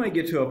 we might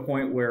get to a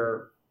point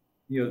where,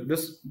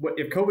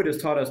 if COVID has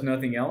taught us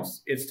nothing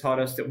else, it's taught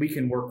us that we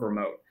can work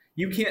remote.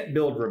 You can't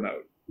build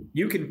remote.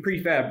 You can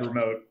prefab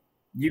remote.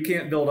 You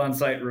can't build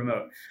on-site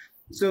remote.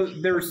 So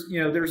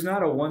there's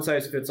not a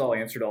one-size-fits-all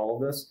answer to all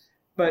of this,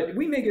 but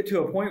we may get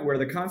to a point where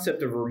the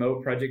concept of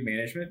remote project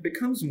management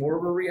becomes more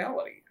of a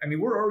reality.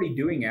 We're already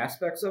doing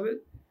aspects of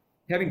it,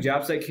 having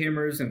job site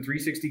cameras and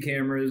 360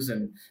 cameras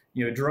and,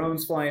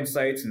 drones flying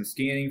sites and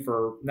scanning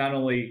for not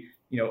only,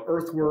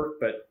 earthwork,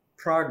 but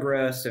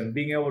progress and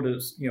being able to,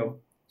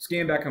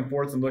 scan back and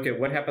forth and look at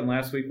what happened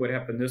last week, what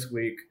happened this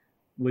week,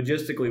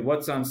 logistically,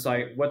 what's on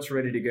site, what's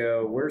ready to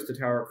go, where's the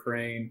tower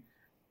crane,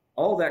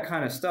 all that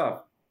kind of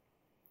stuff.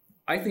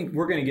 I think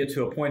we're going to get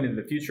to a point in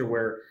the future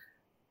where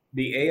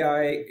the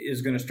AI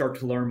is going to start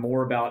to learn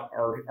more about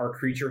our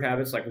creature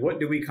habits. Like,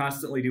 what do we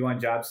constantly do on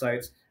job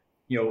sites?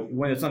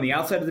 When it's on the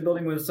outside of the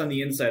building, when it's on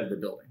the inside of the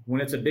building, when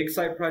it's a big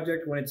site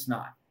project, when it's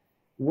not.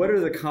 What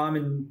are the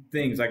common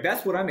things? Like,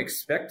 that's what I'm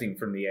expecting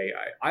from the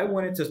AI. I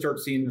want it to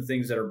start seeing the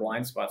things that are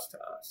blind spots to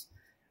us.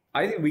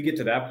 I think we get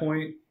to that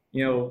point.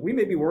 We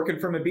may be working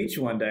from a beach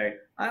one day.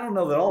 I don't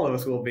know that all of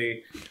us will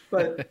be,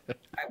 but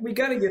we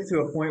got to get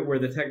to a point where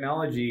the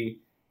technology,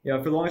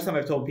 for the longest time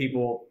I've told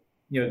people,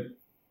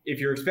 if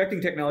you're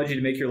expecting technology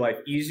to make your life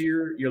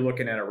easier, you're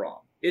looking at it wrong.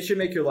 It should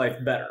make your life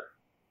better.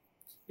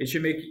 It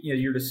should make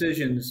your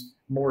decisions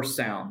more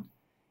sound.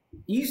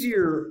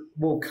 Easier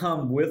will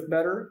come with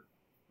better,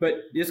 but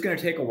it's going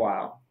to take a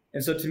while.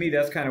 And so to me,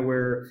 that's kind of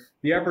where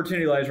the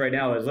opportunity lies right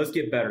now is let's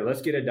get better.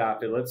 Let's get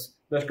adopted.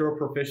 Let's grow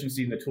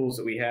proficiency in the tools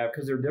that we have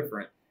because they're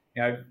different.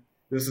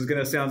 This is going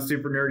to sound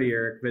super nerdy,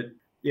 Eric, but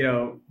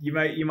you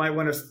might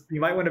want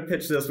to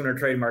pitch this one or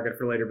trademark it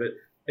for later. But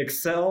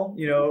Excel,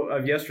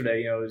 of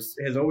yesterday,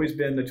 has always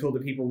been the tool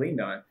that people leaned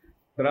on.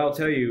 But I'll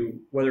tell you,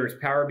 whether it's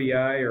Power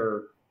BI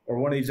or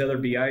one of these other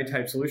BI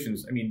type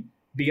solutions,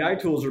 BI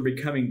tools are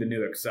becoming the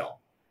new Excel,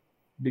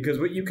 because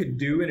what you could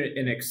do in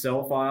an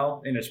Excel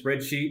file in a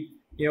spreadsheet,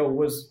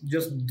 was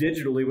just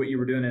digitally what you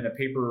were doing in a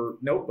paper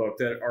notebook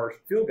that our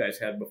field guys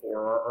had before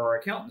or our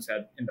accountants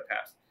had in the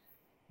past.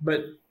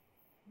 But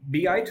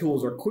BI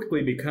tools are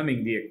quickly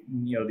becoming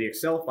the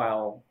Excel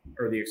file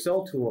or the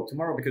Excel tool of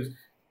tomorrow, because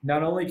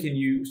not only can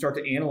you start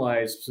to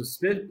analyze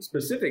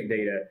specific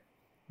data,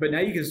 but now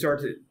you can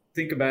start to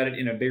think about it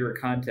in a bigger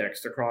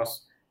context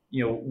across,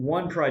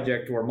 one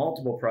project or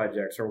multiple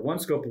projects or one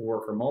scope of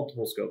work or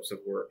multiple scopes of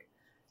work.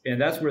 And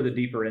that's where the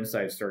deeper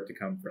insights start to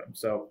come from.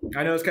 So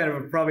I know it's kind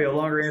of probably a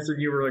longer answer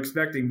than you were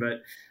expecting,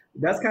 but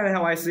that's kind of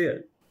how I see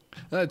it.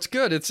 That's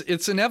good.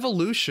 It's an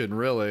evolution,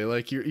 really.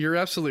 Like you're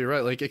absolutely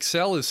right. Like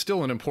Excel is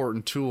still an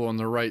important tool in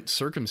the right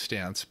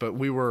circumstance, but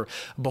we were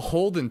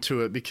beholden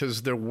to it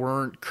because there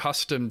weren't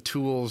custom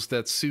tools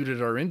that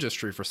suited our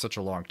industry for such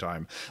a long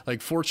time.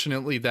 Like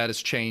fortunately, that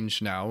has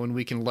changed now, and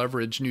we can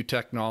leverage new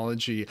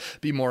technology,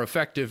 be more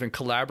effective and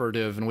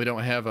collaborative, and we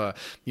don't have a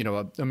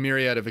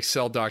myriad of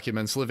Excel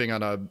documents living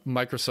on a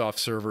Microsoft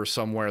server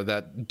somewhere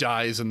that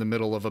dies in the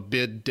middle of a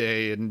bid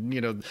day, and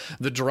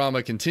the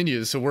drama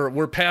continues. So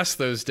we're past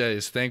those days,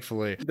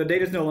 thankfully. The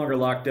data's no longer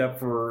locked up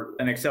for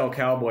an Excel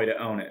cowboy to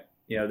own it.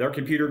 Their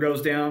computer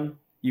goes down,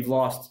 you've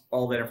lost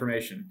all that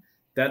information.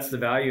 That's the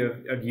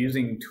value of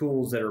using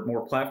tools that are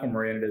more platform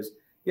oriented is,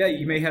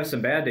 you may have some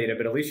bad data,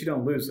 but at least you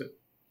don't lose it.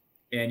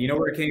 And you know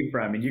where it came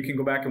from, and you can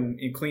go back and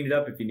clean it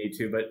up if you need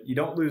to, but you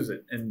don't lose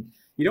it. And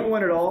you don't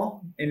want it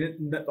all.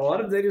 And a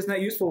lot of data is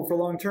not useful for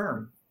long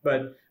term.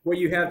 But what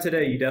you have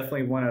today, you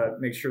definitely want to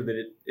make sure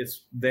that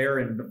it's there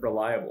and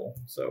reliable.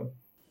 So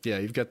Yeah,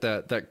 you've got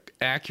that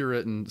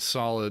accurate and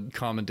solid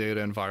common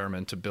data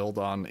environment to build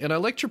on. And I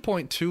liked your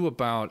point too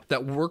about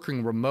that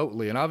working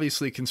remotely. And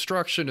obviously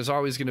construction is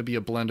always going to be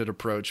a blended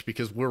approach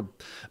because we're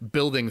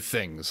building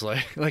things.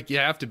 Like you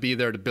have to be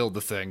there to build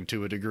the thing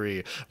to a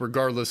degree,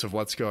 regardless of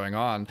what's going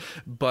on.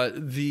 But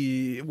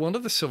one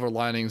of the silver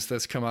linings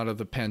that's come out of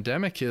the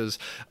pandemic is,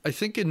 I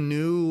think,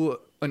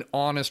 an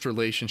honest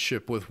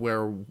relationship with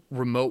where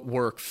remote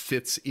work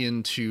fits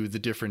into the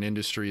different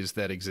industries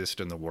that exist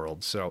in the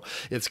world. So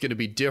it's going to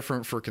be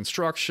different for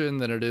construction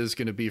than it is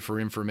going to be for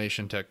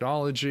information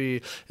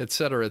technology, et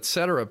cetera, et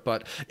cetera.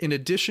 But in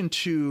addition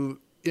to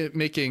it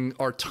making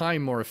our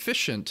time more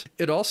efficient,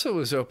 it also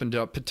has opened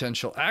up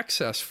potential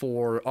access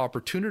for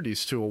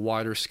opportunities to a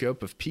wider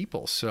scope of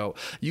people. So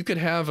you could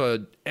have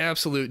an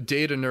absolute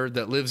data nerd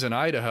that lives in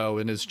Idaho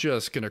and is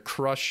just going to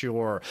crush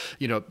your,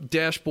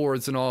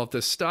 dashboards and all of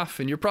this stuff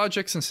and your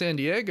projects in San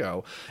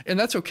Diego, and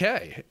that's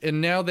okay.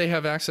 And now they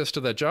have access to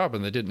that job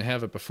and they didn't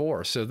have it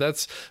before. So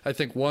that's, I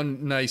think,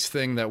 one nice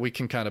thing that we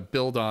can kind of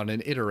build on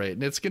and iterate.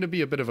 And it's going to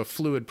be a bit of a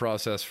fluid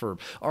process for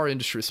our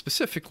industry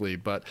specifically,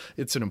 but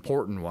it's an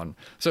important one.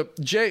 So,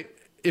 Jay,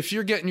 if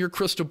you're getting your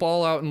crystal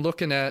ball out and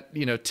looking at,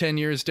 10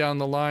 years down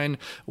the line,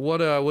 what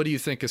do you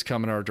think is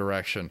coming our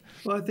direction?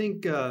 Well, I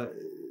think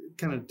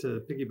kind of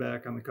to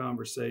piggyback on the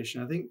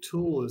conversation, I think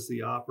tool is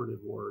the operative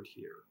word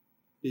here,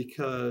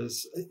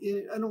 because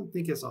I don't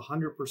think it's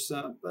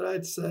 100%, but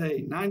I'd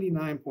say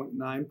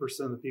 99.9%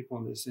 of the people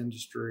in this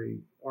industry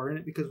are in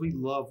it because we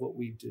love what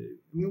we do.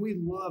 I mean, we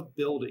love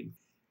building.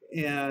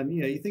 And,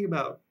 you think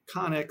about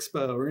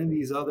ConExpo or any of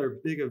these other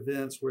big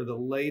events where the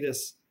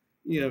latest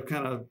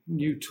kind of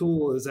new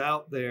tool is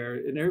out there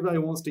and everybody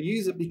wants to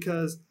use it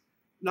because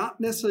not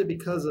necessarily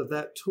because of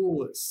that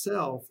tool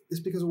itself,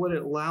 it's because of what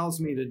it allows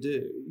me to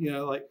do.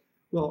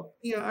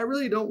 I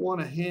really don't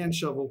want a hand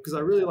shovel because I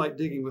really like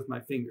digging with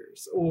my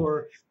fingers,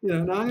 or,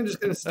 now I'm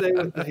just going to stay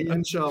with the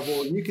hand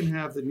shovel and you can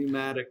have the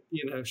pneumatic,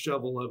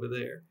 shovel over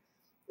there.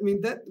 I mean,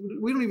 that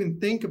we don't even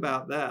think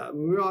about that. I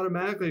mean, we're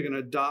automatically going to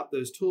adopt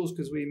those tools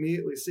because we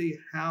immediately see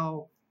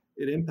how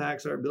it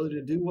impacts our ability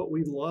to do what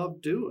we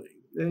love doing.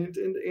 And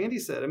Andy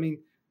said, I mean,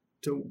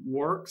 to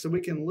work so we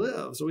can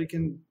live, so we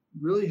can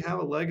really have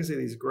a legacy of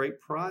these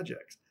great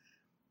projects.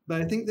 But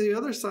I think the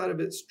other side of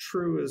it's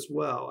true as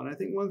well. And I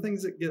think one of the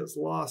things that gets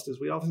lost is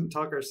we often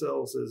talk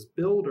ourselves as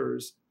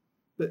builders,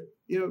 but,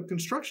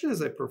 construction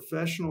is a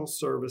professional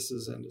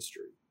services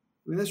industry.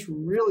 I mean, that's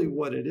really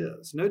what it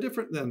is. No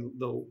different than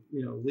the,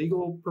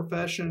 legal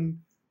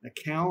profession,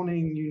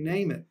 accounting, you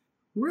name it.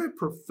 We're a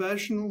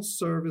professional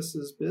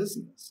services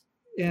business.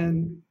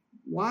 And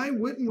why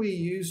wouldn't we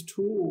use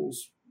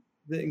tools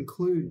that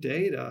include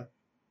data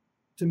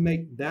to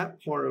make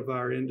that part of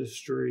our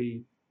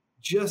industry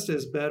just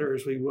as better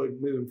as we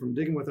would moving from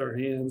digging with our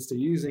hands to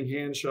using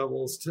hand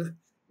shovels to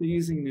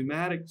using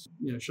pneumatic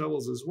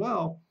shovels as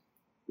well?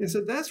 And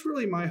so that's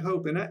really my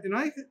hope. And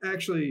I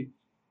actually,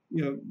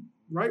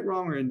 right,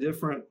 wrong, or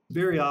indifferent,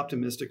 very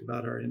optimistic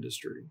about our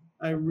industry.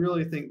 I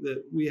really think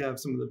that we have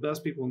some of the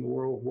best people in the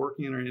world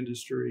working in our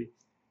industry.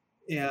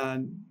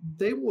 And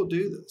they will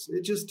do this.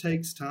 It just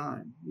takes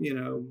time,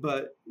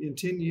 but in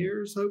 10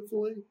 years,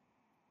 hopefully,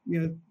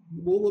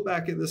 we'll look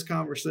back at this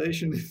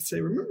conversation and say,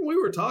 remember we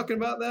were talking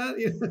about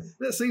that?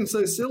 That seems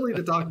so silly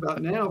to talk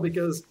about now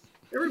because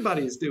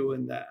everybody's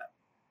doing that.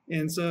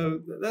 And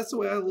so that's the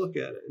way I look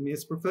at it. I mean,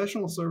 it's a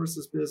professional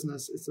services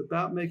business. It's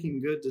about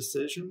making good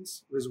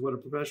decisions is what a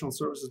professional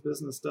services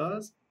business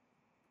does.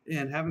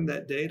 And having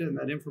that data and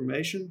that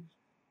information,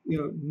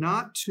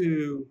 not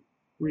to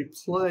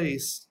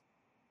replace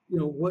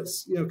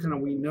what's, kind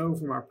of we know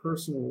from our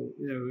personal,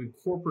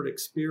 corporate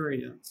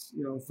experience,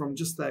 from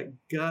just that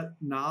gut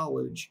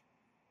knowledge,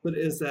 but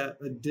as that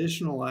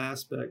additional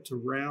aspect to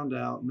round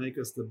out, make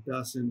us the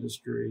best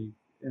industry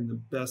and the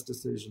best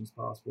decisions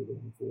possible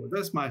going forward.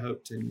 That's my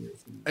hope 10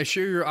 years from now. I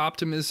share your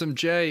optimism,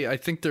 Jay. I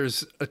think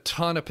there's a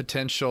ton of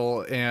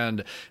potential.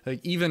 And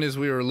even as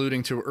we were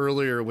alluding to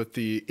earlier with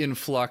the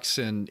influx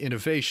in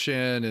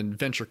innovation and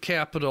venture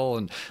capital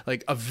and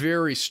a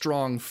very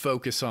strong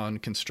focus on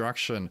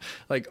construction,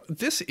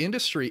 this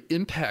industry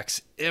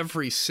impacts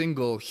every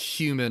single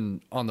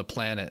human on the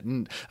planet.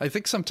 And I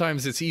think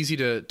sometimes it's easy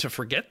to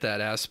forget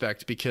that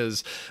aspect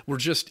because we're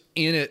just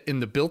in it in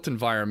the built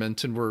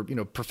environment and we're,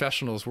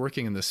 professionals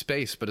working in this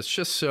space, but it's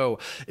just so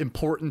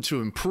important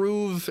to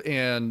improve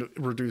and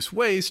reduce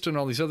waste and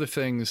all these other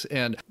things.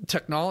 And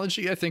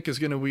technology, I think, is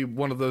going to be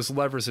one of those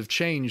levers of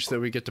change that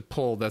we get to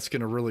pull that's going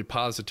to really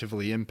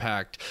positively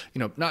impact,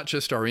 not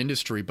just our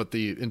industry, but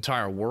the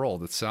entire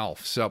world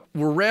itself. So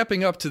we're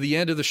wrapping up to the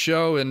end of the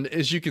show. And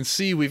as you can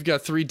see, we've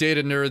got 3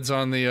 data nerds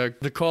on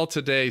the call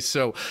today.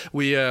 So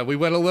we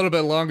went a little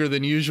bit longer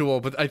than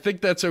usual, but I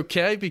think that's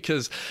okay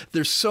because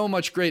there's so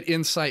much great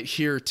insight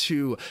here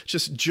to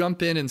just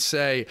jump in and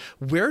say,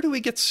 where do we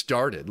get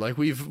started? Like,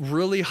 we've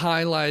really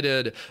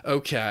highlighted,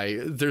 okay,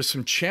 there's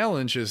some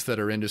challenges that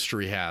our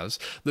industry has.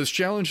 Those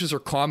challenges are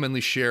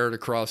commonly shared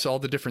across all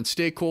the different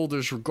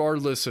stakeholders,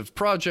 regardless of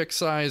project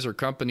size or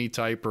company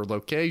type or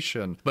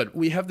location. But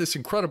we have this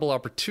incredible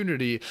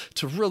opportunity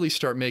to really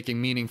start making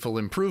meaningful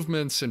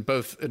improvements in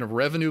both in a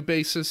revenue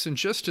basis and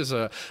just as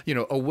a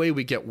way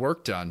we get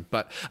work done.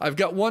 But I've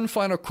got one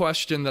final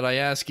question that I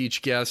ask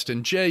each guest.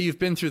 And Jay, you've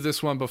been through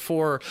this one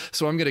before,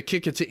 so I'm going to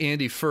kick it to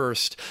Andy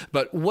first.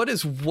 But what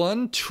is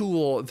one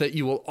tool that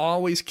you will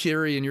always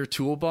carry in your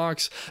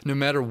toolbox, no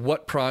matter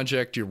what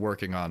project you're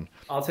working on?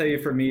 I'll tell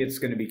you, for me, it's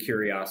going to be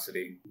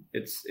curiosity.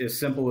 It's as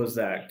simple as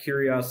that.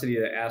 Curiosity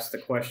to ask the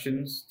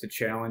questions, to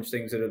challenge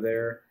things that are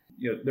there.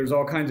 There's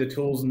all kinds of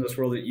tools in this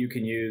world that you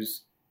can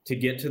use to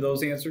get to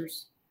those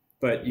answers,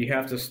 but you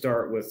have to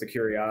start with the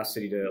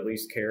curiosity to at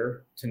least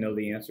care to know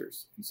the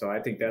answers. And so I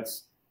think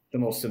that's the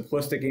most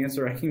simplistic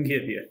answer I can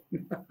give you.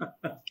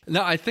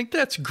 No, I think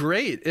that's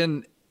great.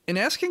 And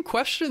asking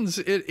questions,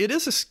 it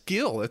is a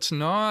skill. It's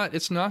not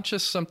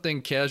just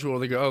something casual.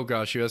 They go, oh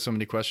gosh, you have so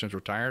many questions, we're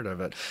tired of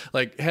it.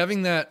 Like,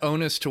 having that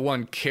onus to,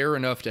 one, care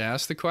enough to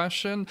ask the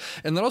question,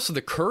 and then also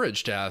the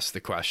courage to ask the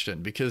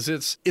question, because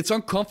it's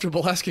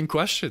uncomfortable asking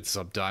questions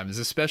sometimes,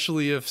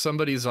 especially if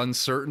somebody's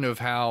uncertain of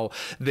how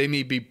they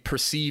may be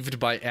perceived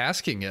by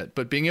asking it.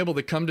 But being able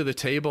to come to the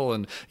table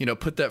and,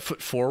 put that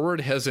foot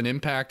forward has an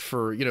impact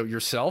for,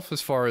 yourself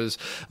as far as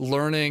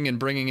learning and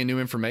bringing in new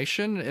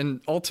information,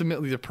 and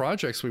ultimately the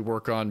projects we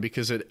work on,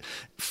 because it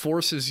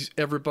forces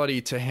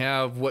everybody to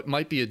have what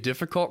might be a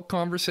difficult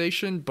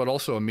conversation, but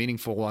also a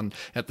meaningful one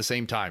at the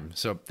same time.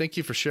 So thank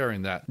you for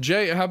sharing that.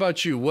 Jay, how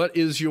about you? What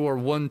is your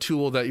one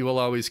tool that you will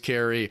always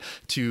carry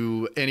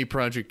to any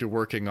project you're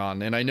working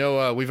on? And I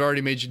know we've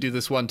already made you do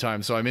this one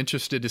time, so I'm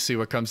interested to see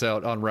what comes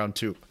out on round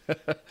 2.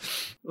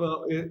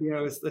 Well,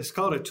 it's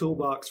called a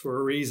toolbox for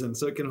a reason,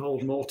 so it can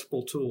hold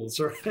multiple tools,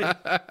 right?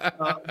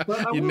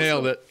 But you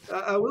nailed it.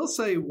 I will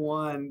say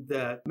one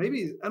that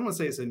maybe, I don't want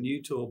to say it's a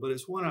new tool, but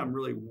it's one I'm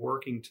really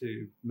working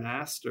to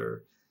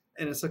master.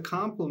 And it's a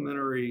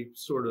complementary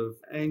sort of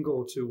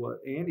angle to what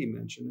Andy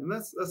mentioned, and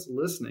that's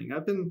listening.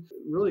 I've been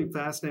really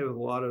fascinated with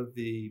a lot of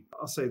the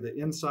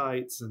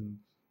insights and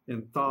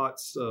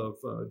thoughts of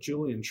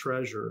Julian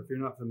Treasure. If you're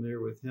not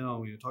familiar with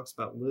him, he talks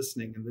about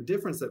listening and the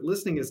difference that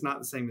listening is not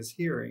the same as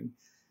hearing.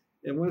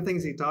 And one of the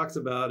things he talks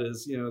about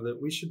is, that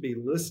we should be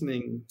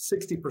listening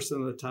 60%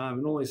 of the time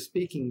and only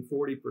speaking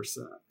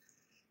 40%.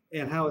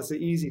 And how it's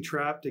an easy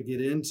trap to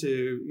get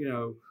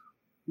into,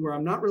 where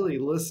I'm not really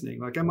listening.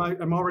 Like I'm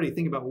already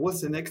thinking about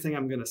what's the next thing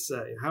I'm going to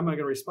say? How am I going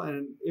to respond?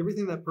 And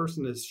everything that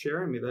person is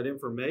sharing me, that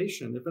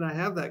information, if I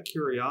have that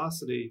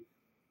curiosity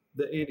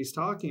that Andy's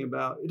talking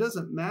about, it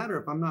doesn't matter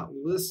if I'm not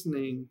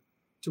listening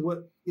to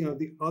what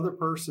the other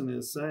person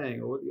is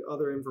saying or what the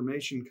other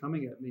information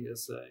coming at me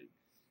is saying.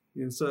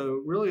 And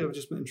so really I've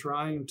just been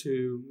trying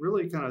to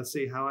really kind of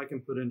see how I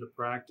can put into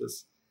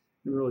practice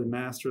and really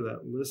master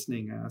that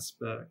listening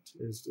aspect,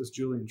 as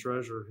Julian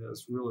Treasure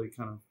has really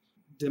kind of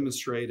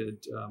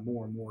demonstrated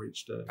more and more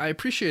each day. I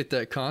appreciate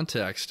that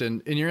context,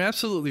 and you're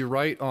absolutely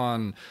right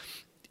on.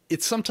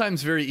 It's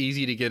sometimes very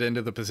easy to get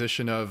into the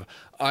position of,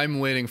 I'm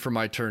waiting for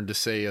my turn to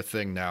say a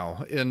thing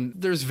now. And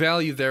there's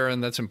value there,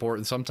 and that's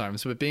important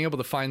sometimes. But being able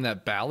to find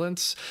that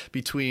balance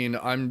between,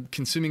 I'm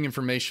consuming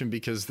information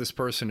because this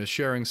person is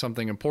sharing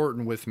something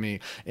important with me,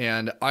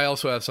 and I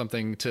also have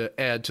something to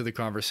add to the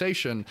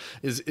conversation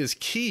is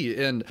key.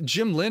 And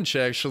Jim Lynch,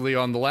 actually,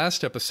 on the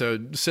last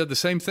episode, said the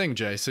same thing,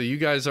 Jay. So you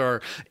guys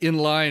are in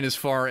line as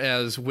far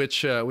as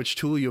which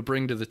tool you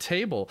bring to the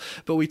table.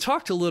 But we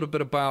talked a little bit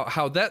about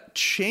how that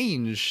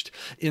changed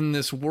in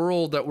this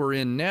world that we're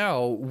in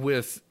now,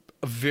 with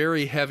a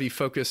very heavy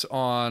focus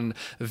on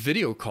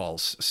video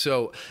calls.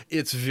 So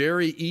it's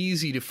very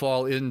easy to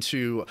fall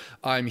into,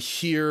 I'm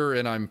here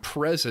and I'm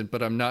present,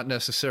 but I'm not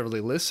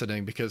necessarily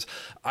listening, because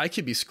I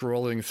could be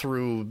scrolling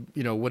through,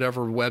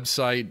 whatever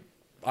website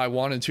I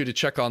wanted to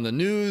check on the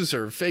news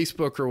or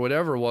Facebook or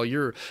whatever while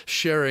you're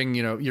sharing,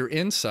 your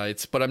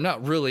insights, but I'm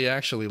not really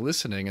actually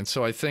listening. And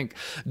so I think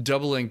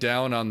doubling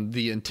down on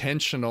the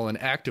intentional and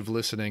active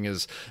listening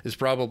is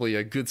probably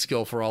a good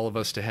skill for all of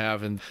us to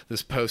have in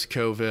this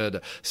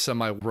post-COVID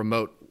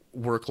semi-remote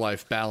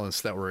work-life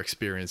balance that we're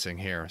experiencing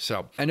here.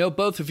 So I know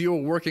both of you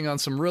are working on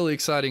some really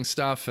exciting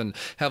stuff and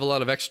have a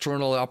lot of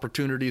external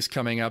opportunities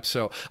coming up.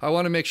 So I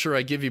want to make sure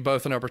I give you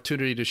both an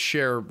opportunity to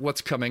share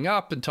what's coming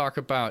up and talk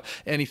about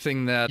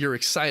anything that you're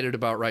excited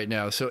about right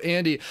now. So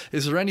Andy,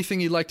 is there anything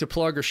you'd like to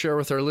plug or share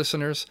with our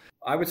listeners?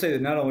 I would say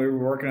that not only are we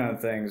working on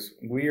things,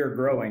 we are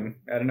growing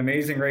at an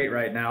amazing rate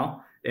right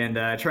now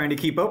and trying to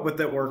keep up with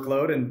that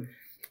workload. And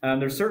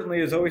there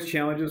certainly is always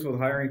challenges with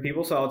hiring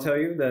people. So I'll tell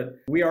you that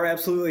we are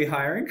absolutely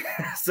hiring.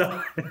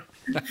 So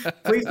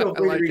please feel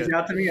free to reach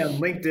out to me on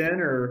LinkedIn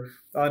or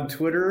on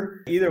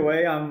Twitter. Either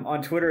way, I'm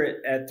on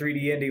Twitter at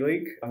 3D Andy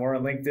Leak. I'm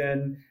on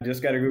LinkedIn.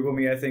 Just got to Google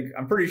me.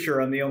 I'm pretty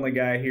sure I'm the only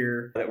guy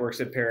here that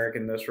works at Perrick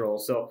in this role.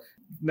 So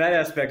in that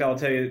aspect, I'll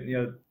tell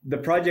you, the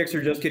projects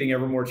are just getting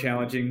ever more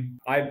challenging.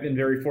 I've been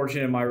very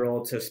fortunate in my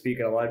role to speak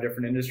at a lot of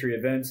different industry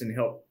events and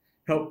help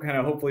help kind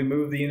of hopefully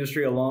move the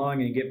industry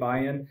along and get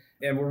buy-in.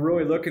 And we're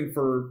really looking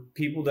for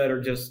people that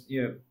are just,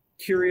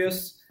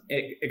 curious,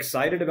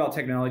 excited about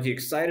technology,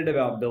 excited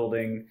about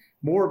building,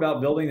 more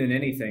about building than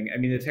anything. I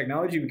mean, the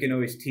technology we can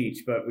always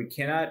teach, but we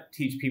cannot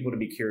teach people to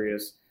be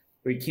curious.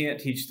 We can't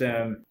teach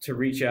them to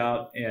reach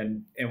out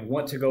and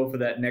want to go for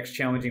that next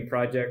challenging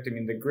project. I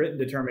mean, the grit and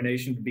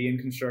determination to be in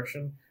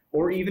construction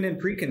or even in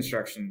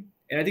pre-construction.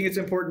 And I think it's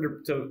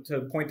important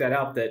to point that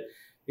out that,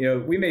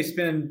 we may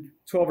spend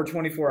 12 or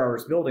 24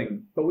 hours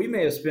building, but we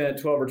may have spent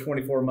 12 or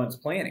 24 months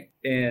planning.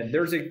 And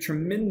there's a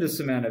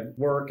tremendous amount of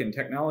work and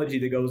technology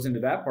that goes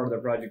into that part of the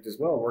project as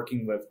well,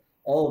 working with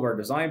all of our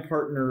design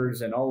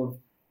partners and all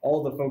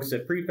the folks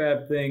that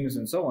prefab things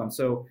and so on.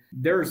 So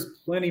there's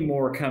plenty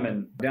more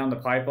coming down the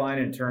pipeline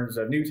in terms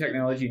of new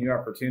technology, new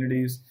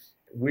opportunities.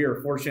 We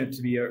are fortunate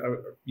to be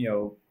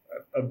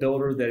a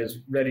builder that is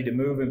ready to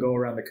move and go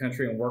around the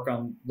country and work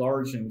on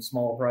large and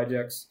small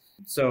projects.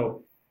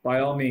 So by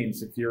all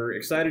means, if you're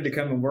excited to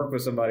come and work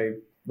with somebody,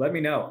 let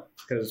me know,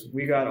 because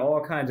we got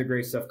all kinds of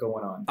great stuff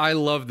going on. I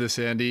love this,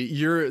 Andy.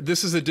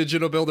 This is a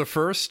Digital Builder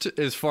first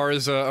as far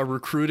as a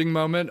recruiting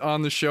moment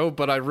on the show,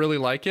 but I really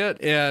like it.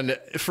 And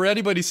for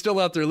anybody still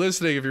out there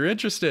listening, if you're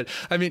interested,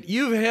 I mean,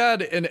 you've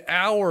had an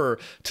hour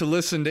to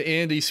listen to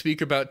Andy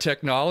speak about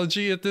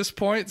technology at this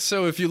point.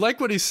 So if you like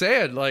what he's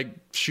saying,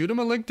 shoot him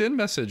a LinkedIn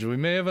message. We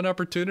may have an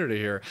opportunity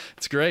here.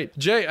 It's great.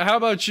 Jay, how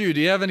about you?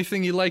 Do you have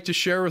anything you'd like to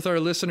share with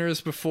our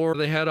listeners before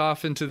they head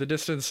off into the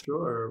distance?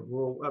 Sure.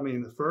 Well, I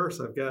mean, the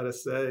first I've got to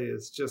say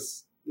is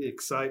just the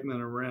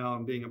excitement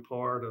around being a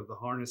part of the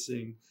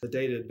Harnessing the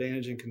Data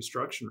Advantage in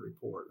Construction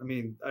report. I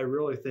mean, I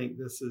really think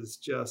this is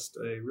just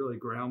a really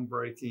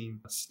groundbreaking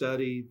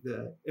study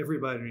that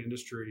everybody in the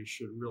industry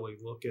should really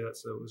look at.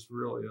 So it was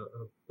really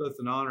both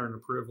an honor and a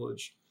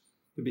privilege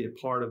to be a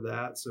part of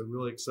that. So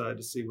really excited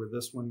to see where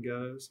this one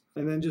goes.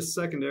 And then just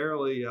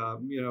secondarily,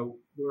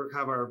 we'll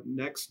have our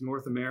next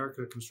North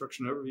America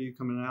construction overview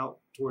coming out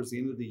towards the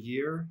end of the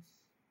year.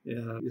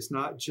 It's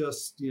not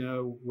just,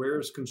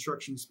 where's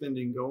construction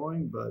spending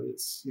going, but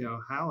it's,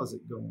 how is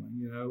it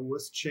going?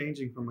 What's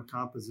changing from a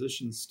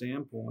composition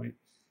standpoint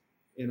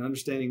and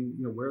understanding,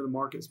 where the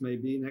markets may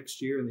be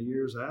next year and the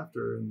years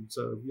after. And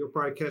so you'll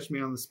probably catch me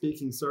on the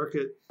speaking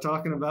circuit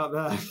talking about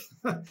that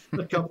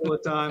a couple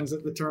of times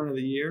at the turn of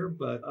the year.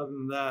 But other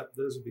than that,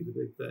 those would be the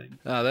big thing.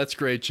 That's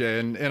great, Jay.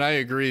 And I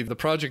agree. The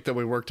project that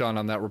we worked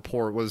on that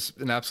report was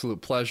an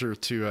absolute pleasure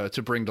to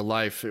bring to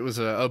life. It was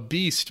a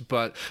beast,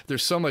 but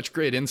there's so much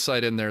great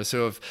insight in there.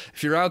 So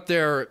if you're out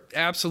there,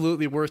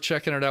 absolutely worth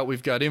checking it out.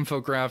 We've got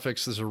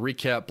infographics. There's a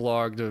recap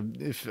blog.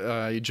 If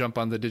you jump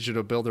on the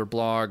Digital Builder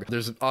blog,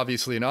 there's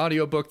obviously an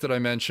audiobook that I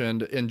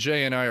mentioned, and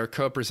Jay and I are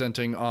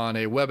co-presenting on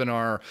a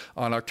webinar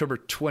on October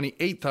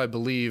 28th, I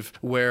believe,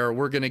 where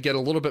we're going to get a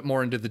little bit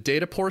more into the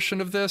data portion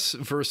of this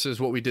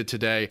versus what we did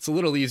today. It's a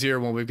little easier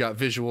when we've got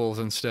visuals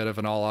instead of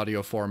an all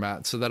audio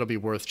format, so that'll be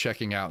worth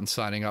checking out and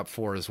signing up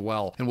for as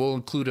well. And we'll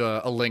include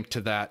a link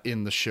to that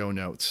in the show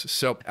notes.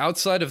 So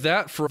outside of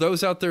that, for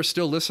those out there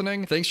still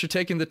listening, thanks for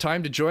taking the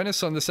time to join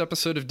us on this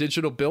episode of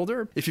Digital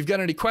Builder. If you've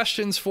got any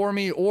questions for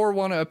me or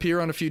want to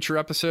appear on a future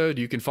episode,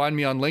 you can find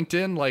me on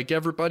LinkedIn like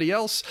everybody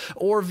else,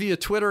 or via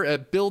Twitter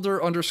at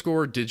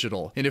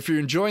builder_digital. And if you're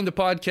enjoying the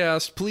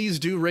podcast, please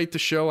do rate the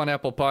show on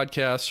Apple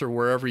Podcasts or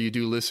wherever you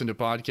do listen to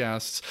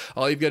podcasts.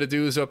 All you've got to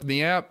do is open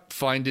the app,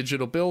 find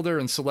Digital Builder,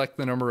 and select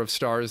the number of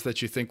stars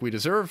that you think we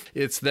deserve.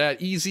 It's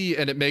that easy,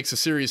 and it makes a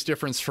serious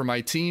difference for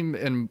my team,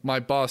 and my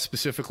boss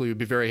specifically would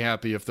be very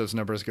happy if those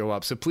numbers go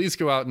up. So please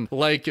go out and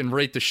like and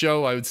rate the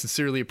show. I would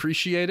sincerely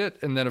appreciate it.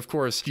 And then, of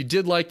course, if you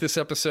did like this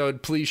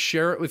episode, please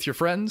share it with your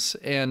friends.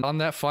 And on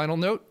that final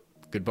note,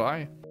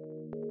 goodbye.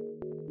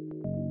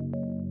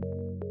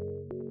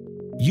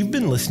 You've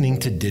been listening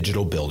to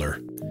Digital Builder.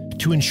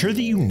 To ensure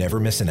that you never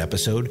miss an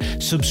episode,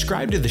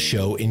 subscribe to the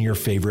show in your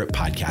favorite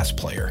podcast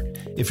player.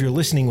 If you're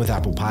listening with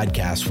Apple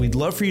Podcasts, we'd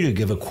love for you to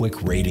give a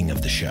quick rating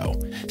of the show.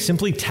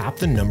 Simply tap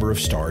the number of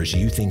stars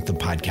you think the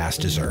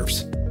podcast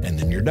deserves, and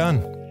then you're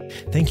done.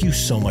 Thank you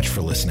so much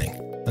for listening.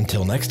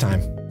 Until next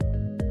time.